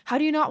like, how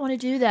do you not want to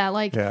do that?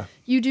 Like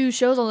you do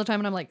shows all the time,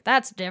 and I'm like,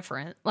 that's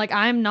different. Like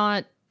I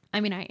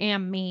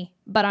am me,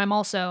 but I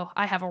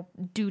have a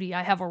duty,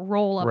 I have a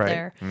role up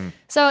there.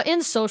 So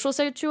in social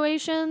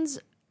situations,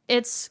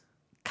 it's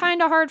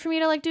kind of hard for me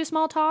to like do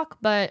small talk,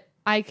 but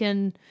I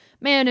can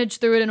manage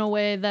through it in a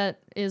way that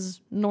is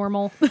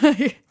normal.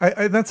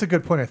 That's a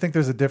good point. I think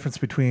there's a difference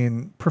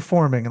between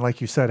performing and, like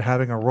you said,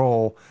 having a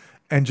role,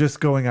 and just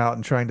going out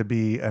and trying to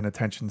be an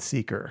attention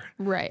seeker.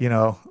 Right.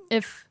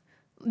 If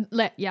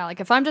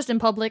I'm just in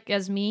public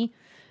as me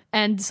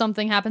and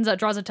something happens that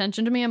draws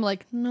attention to me, I'm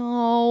like,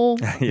 no,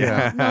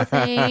 no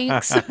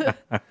thanks.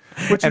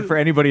 And for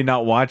anybody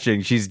not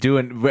watching, she's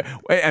doing,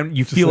 and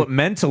you feel it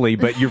mentally,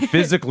 but you're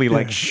physically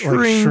like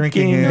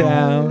shrinking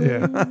down.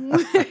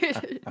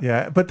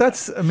 Yeah. But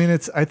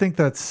I think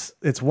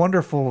it's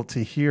wonderful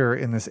to hear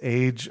in this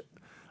age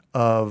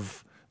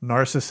of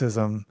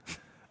narcissism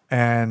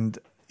and,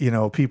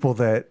 people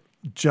that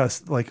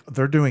just like,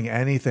 they're doing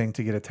anything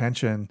to get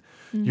attention.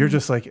 You're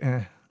just like,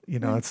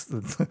 it's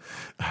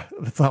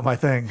not my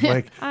thing.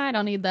 Like, I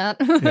don't need that.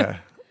 Yeah.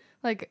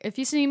 Like if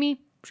you see me,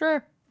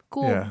 sure.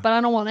 Cool, Yeah. but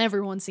I don't want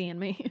everyone seeing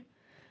me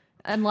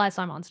unless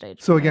I'm on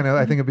stage. So again,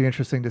 I think it'd be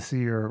interesting to see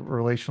your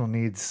relational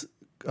needs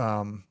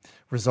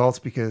results,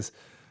 because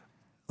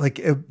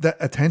like that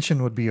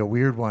attention would be a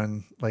weird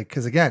one. Like,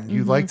 because again,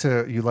 you like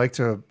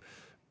to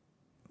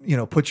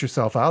put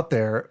yourself out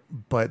there,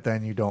 but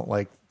then you don't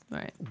like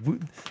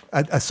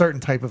a certain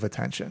type of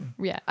attention.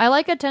 Yeah, I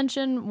like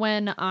attention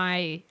when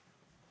I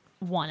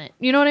want it.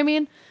 You know what I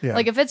mean? Yeah.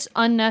 Like if it's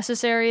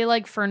unnecessary,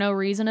 like for no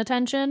reason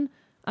attention,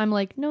 I'm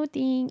like, no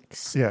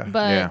thanks. Yeah.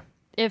 But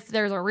if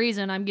there's a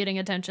reason I'm getting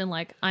attention,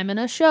 like I'm in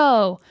a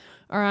show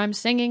or I'm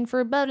singing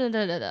for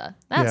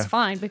that's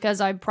fine,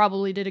 because I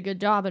probably did a good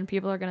job and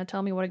people are going to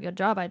tell me what a good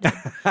job I did.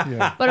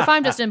 But if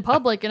I'm just in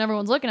public and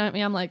everyone's looking at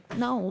me, I'm like,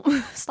 no,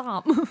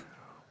 stop.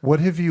 What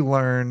have you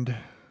learned,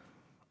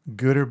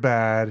 good or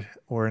bad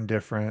or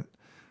indifferent,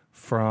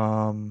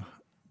 from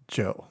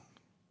Joe?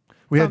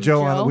 We had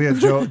Joe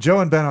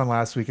and Ben on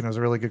last week, and it was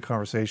a really good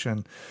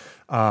conversation.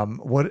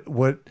 What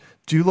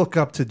do you look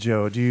up to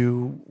Joe? Do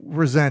you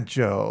resent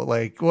Joe?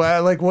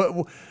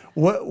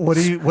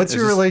 What's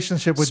your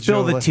relationship with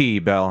Joe? Spill the tea,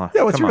 Bella.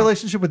 Yeah, what's your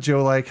relationship with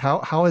Joe like?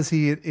 How has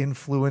he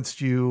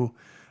influenced you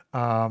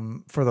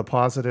for the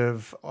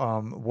positive?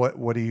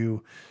 What do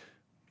you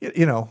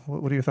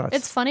what are your thoughts?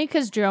 It's funny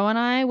because Joe and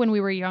I, when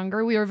we were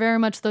younger, we were very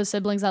much those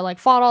siblings that like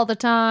fought all the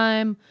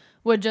time,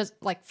 would just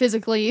like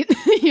physically,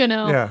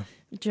 Yeah.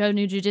 Joe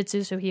knew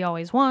jujitsu, so he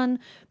always won.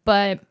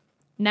 But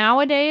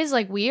nowadays,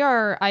 like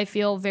I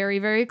feel very,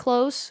 very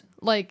close.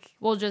 Like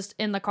we'll just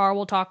in the car,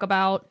 we'll talk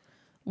about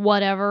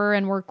whatever,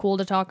 and we're cool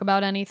to talk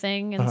about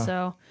anything. And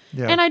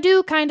and I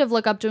do kind of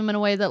look up to him in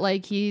a way that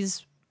like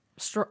he's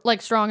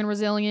strong and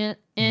resilient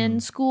in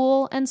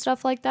school and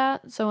stuff like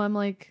that. So I'm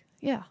like,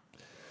 yeah.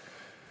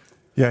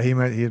 Yeah, he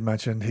had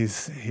mentioned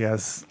he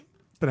has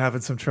been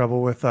having some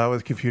trouble with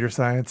computer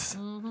science.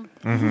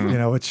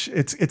 Which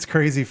it's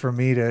crazy for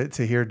me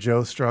to hear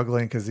Joe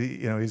struggling, because he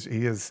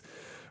is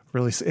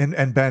really,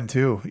 and Ben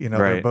too.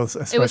 They're both.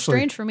 Especially, it was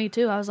strange for me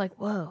too. I was like,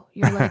 whoa,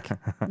 you're like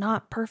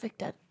not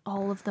perfect at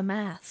all of the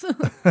math.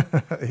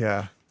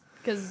 Yeah.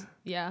 Because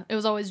it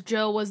was always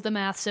Joe was the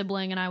math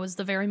sibling, and I was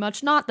the very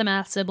much not the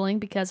math sibling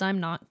because I'm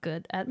not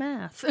good at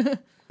math.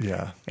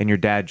 Yeah. And your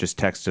dad just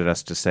texted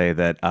us to say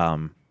that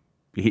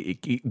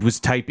he was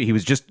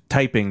just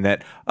typing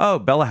that, oh,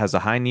 Bella has a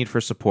high need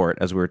for support,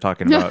 as we were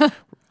talking about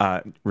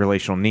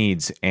relational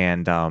needs,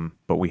 and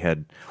but we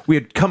had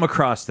come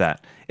across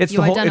that. It's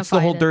the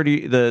whole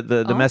dirty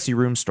the messy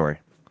room story.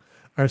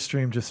 Our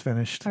stream just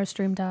finished. Our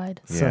stream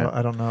died. So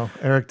I don't know.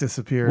 Eric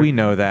disappeared. We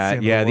know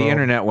that. Yeah, the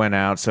internet went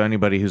out, so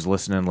anybody who's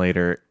listening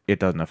later, it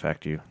doesn't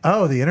affect you.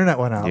 Oh, the internet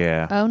went out.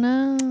 Yeah. Oh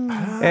no.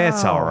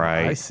 It's all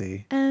right. I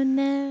see. Oh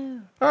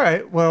no. All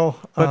right. Well,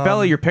 but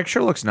Bella, your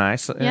picture looks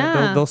nice.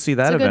 Yeah, they'll see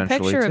that it's a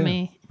eventually. Good picture too. of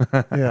me.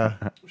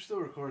 Yeah. We're still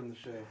recording the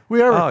show.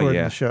 We are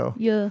recording the show.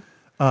 Yeah.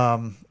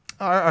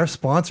 Our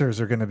sponsors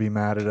are going to be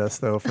mad at us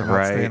though for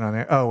not staying on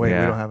air. Oh wait,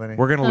 we don't have any.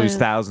 We're going to lose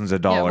thousands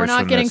of dollars. Yeah, we're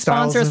not getting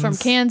sponsors from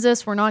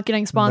Kansas. We're not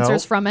getting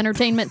sponsors from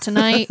Entertainment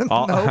Tonight.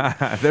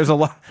 There's a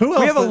lot. We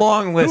have a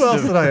long list. Who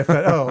else did I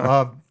offend?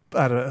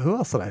 I don't know. Who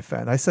else did I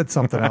offend? I said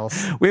something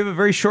else. We have a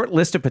very short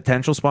list of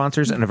potential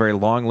sponsors and a very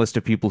long list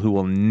of people who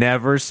will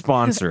never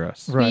sponsor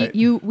us. Right.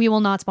 We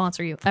will not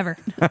sponsor you ever.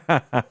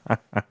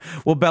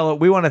 Well, Bella,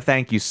 we want to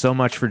thank you so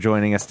much for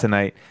joining us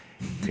tonight.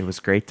 It was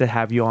great to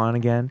have you on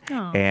again.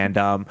 Aw. And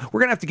we're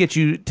going to have to get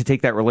you to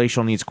take that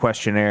relational needs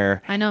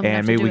questionnaire. I know, I'm gonna have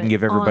And to maybe do we can it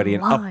give everybody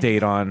an online.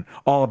 update on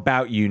all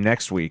about you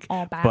next week.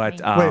 All about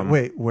but me.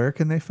 Wait, where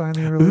can they find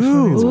the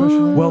relational needs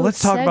questionnaire? Well,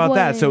 let's talk about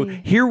that. So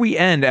segue. here we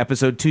end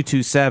episode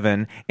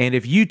 227. And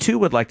if you too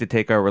would like to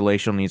take our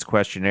relational needs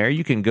questionnaire,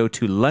 you can go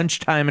to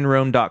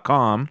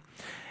lunchtimeinrome.com.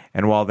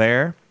 And while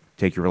there,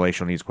 take your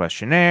relational needs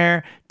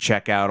questionnaire,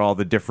 check out all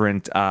the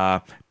different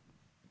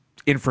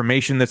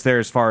information that's there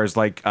as far as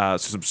like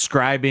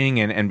subscribing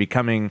and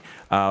becoming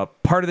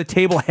part of the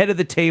table, head of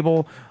the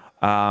table.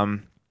 And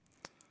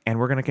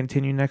we're going to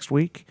continue next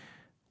week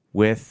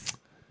with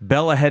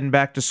Bella heading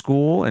back to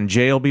school, and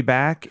Jay will be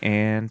back,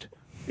 and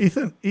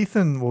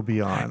Ethan will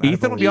be on. I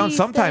Ethan will be on believe.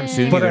 sometime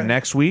soon, But, either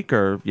next week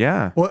or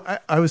Well,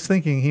 I was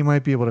thinking he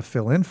might be able to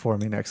fill in for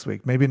me next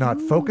week. Maybe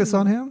not focus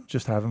on him,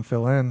 just have him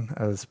fill in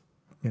as,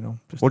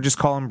 We'll just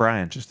call him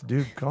Brian. just a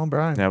dude. Call him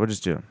Brian. Yeah, we'll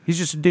just do it. He's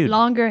just a dude.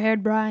 Longer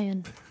haired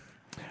Brian.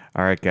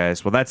 All right,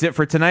 guys. Well, that's it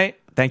for tonight.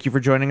 Thank you for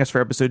joining us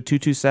for episode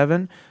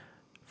 227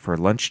 for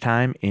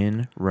Lunchtime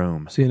in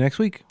Rome. See you next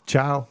week.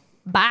 Ciao.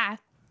 Bye.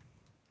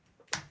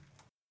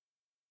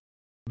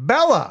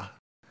 Bella,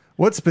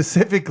 what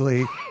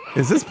specifically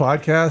is this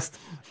podcast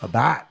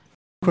about?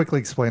 Quickly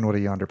explain what a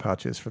yonder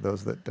pouch is for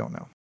those that don't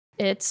know.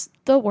 It's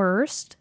the worst.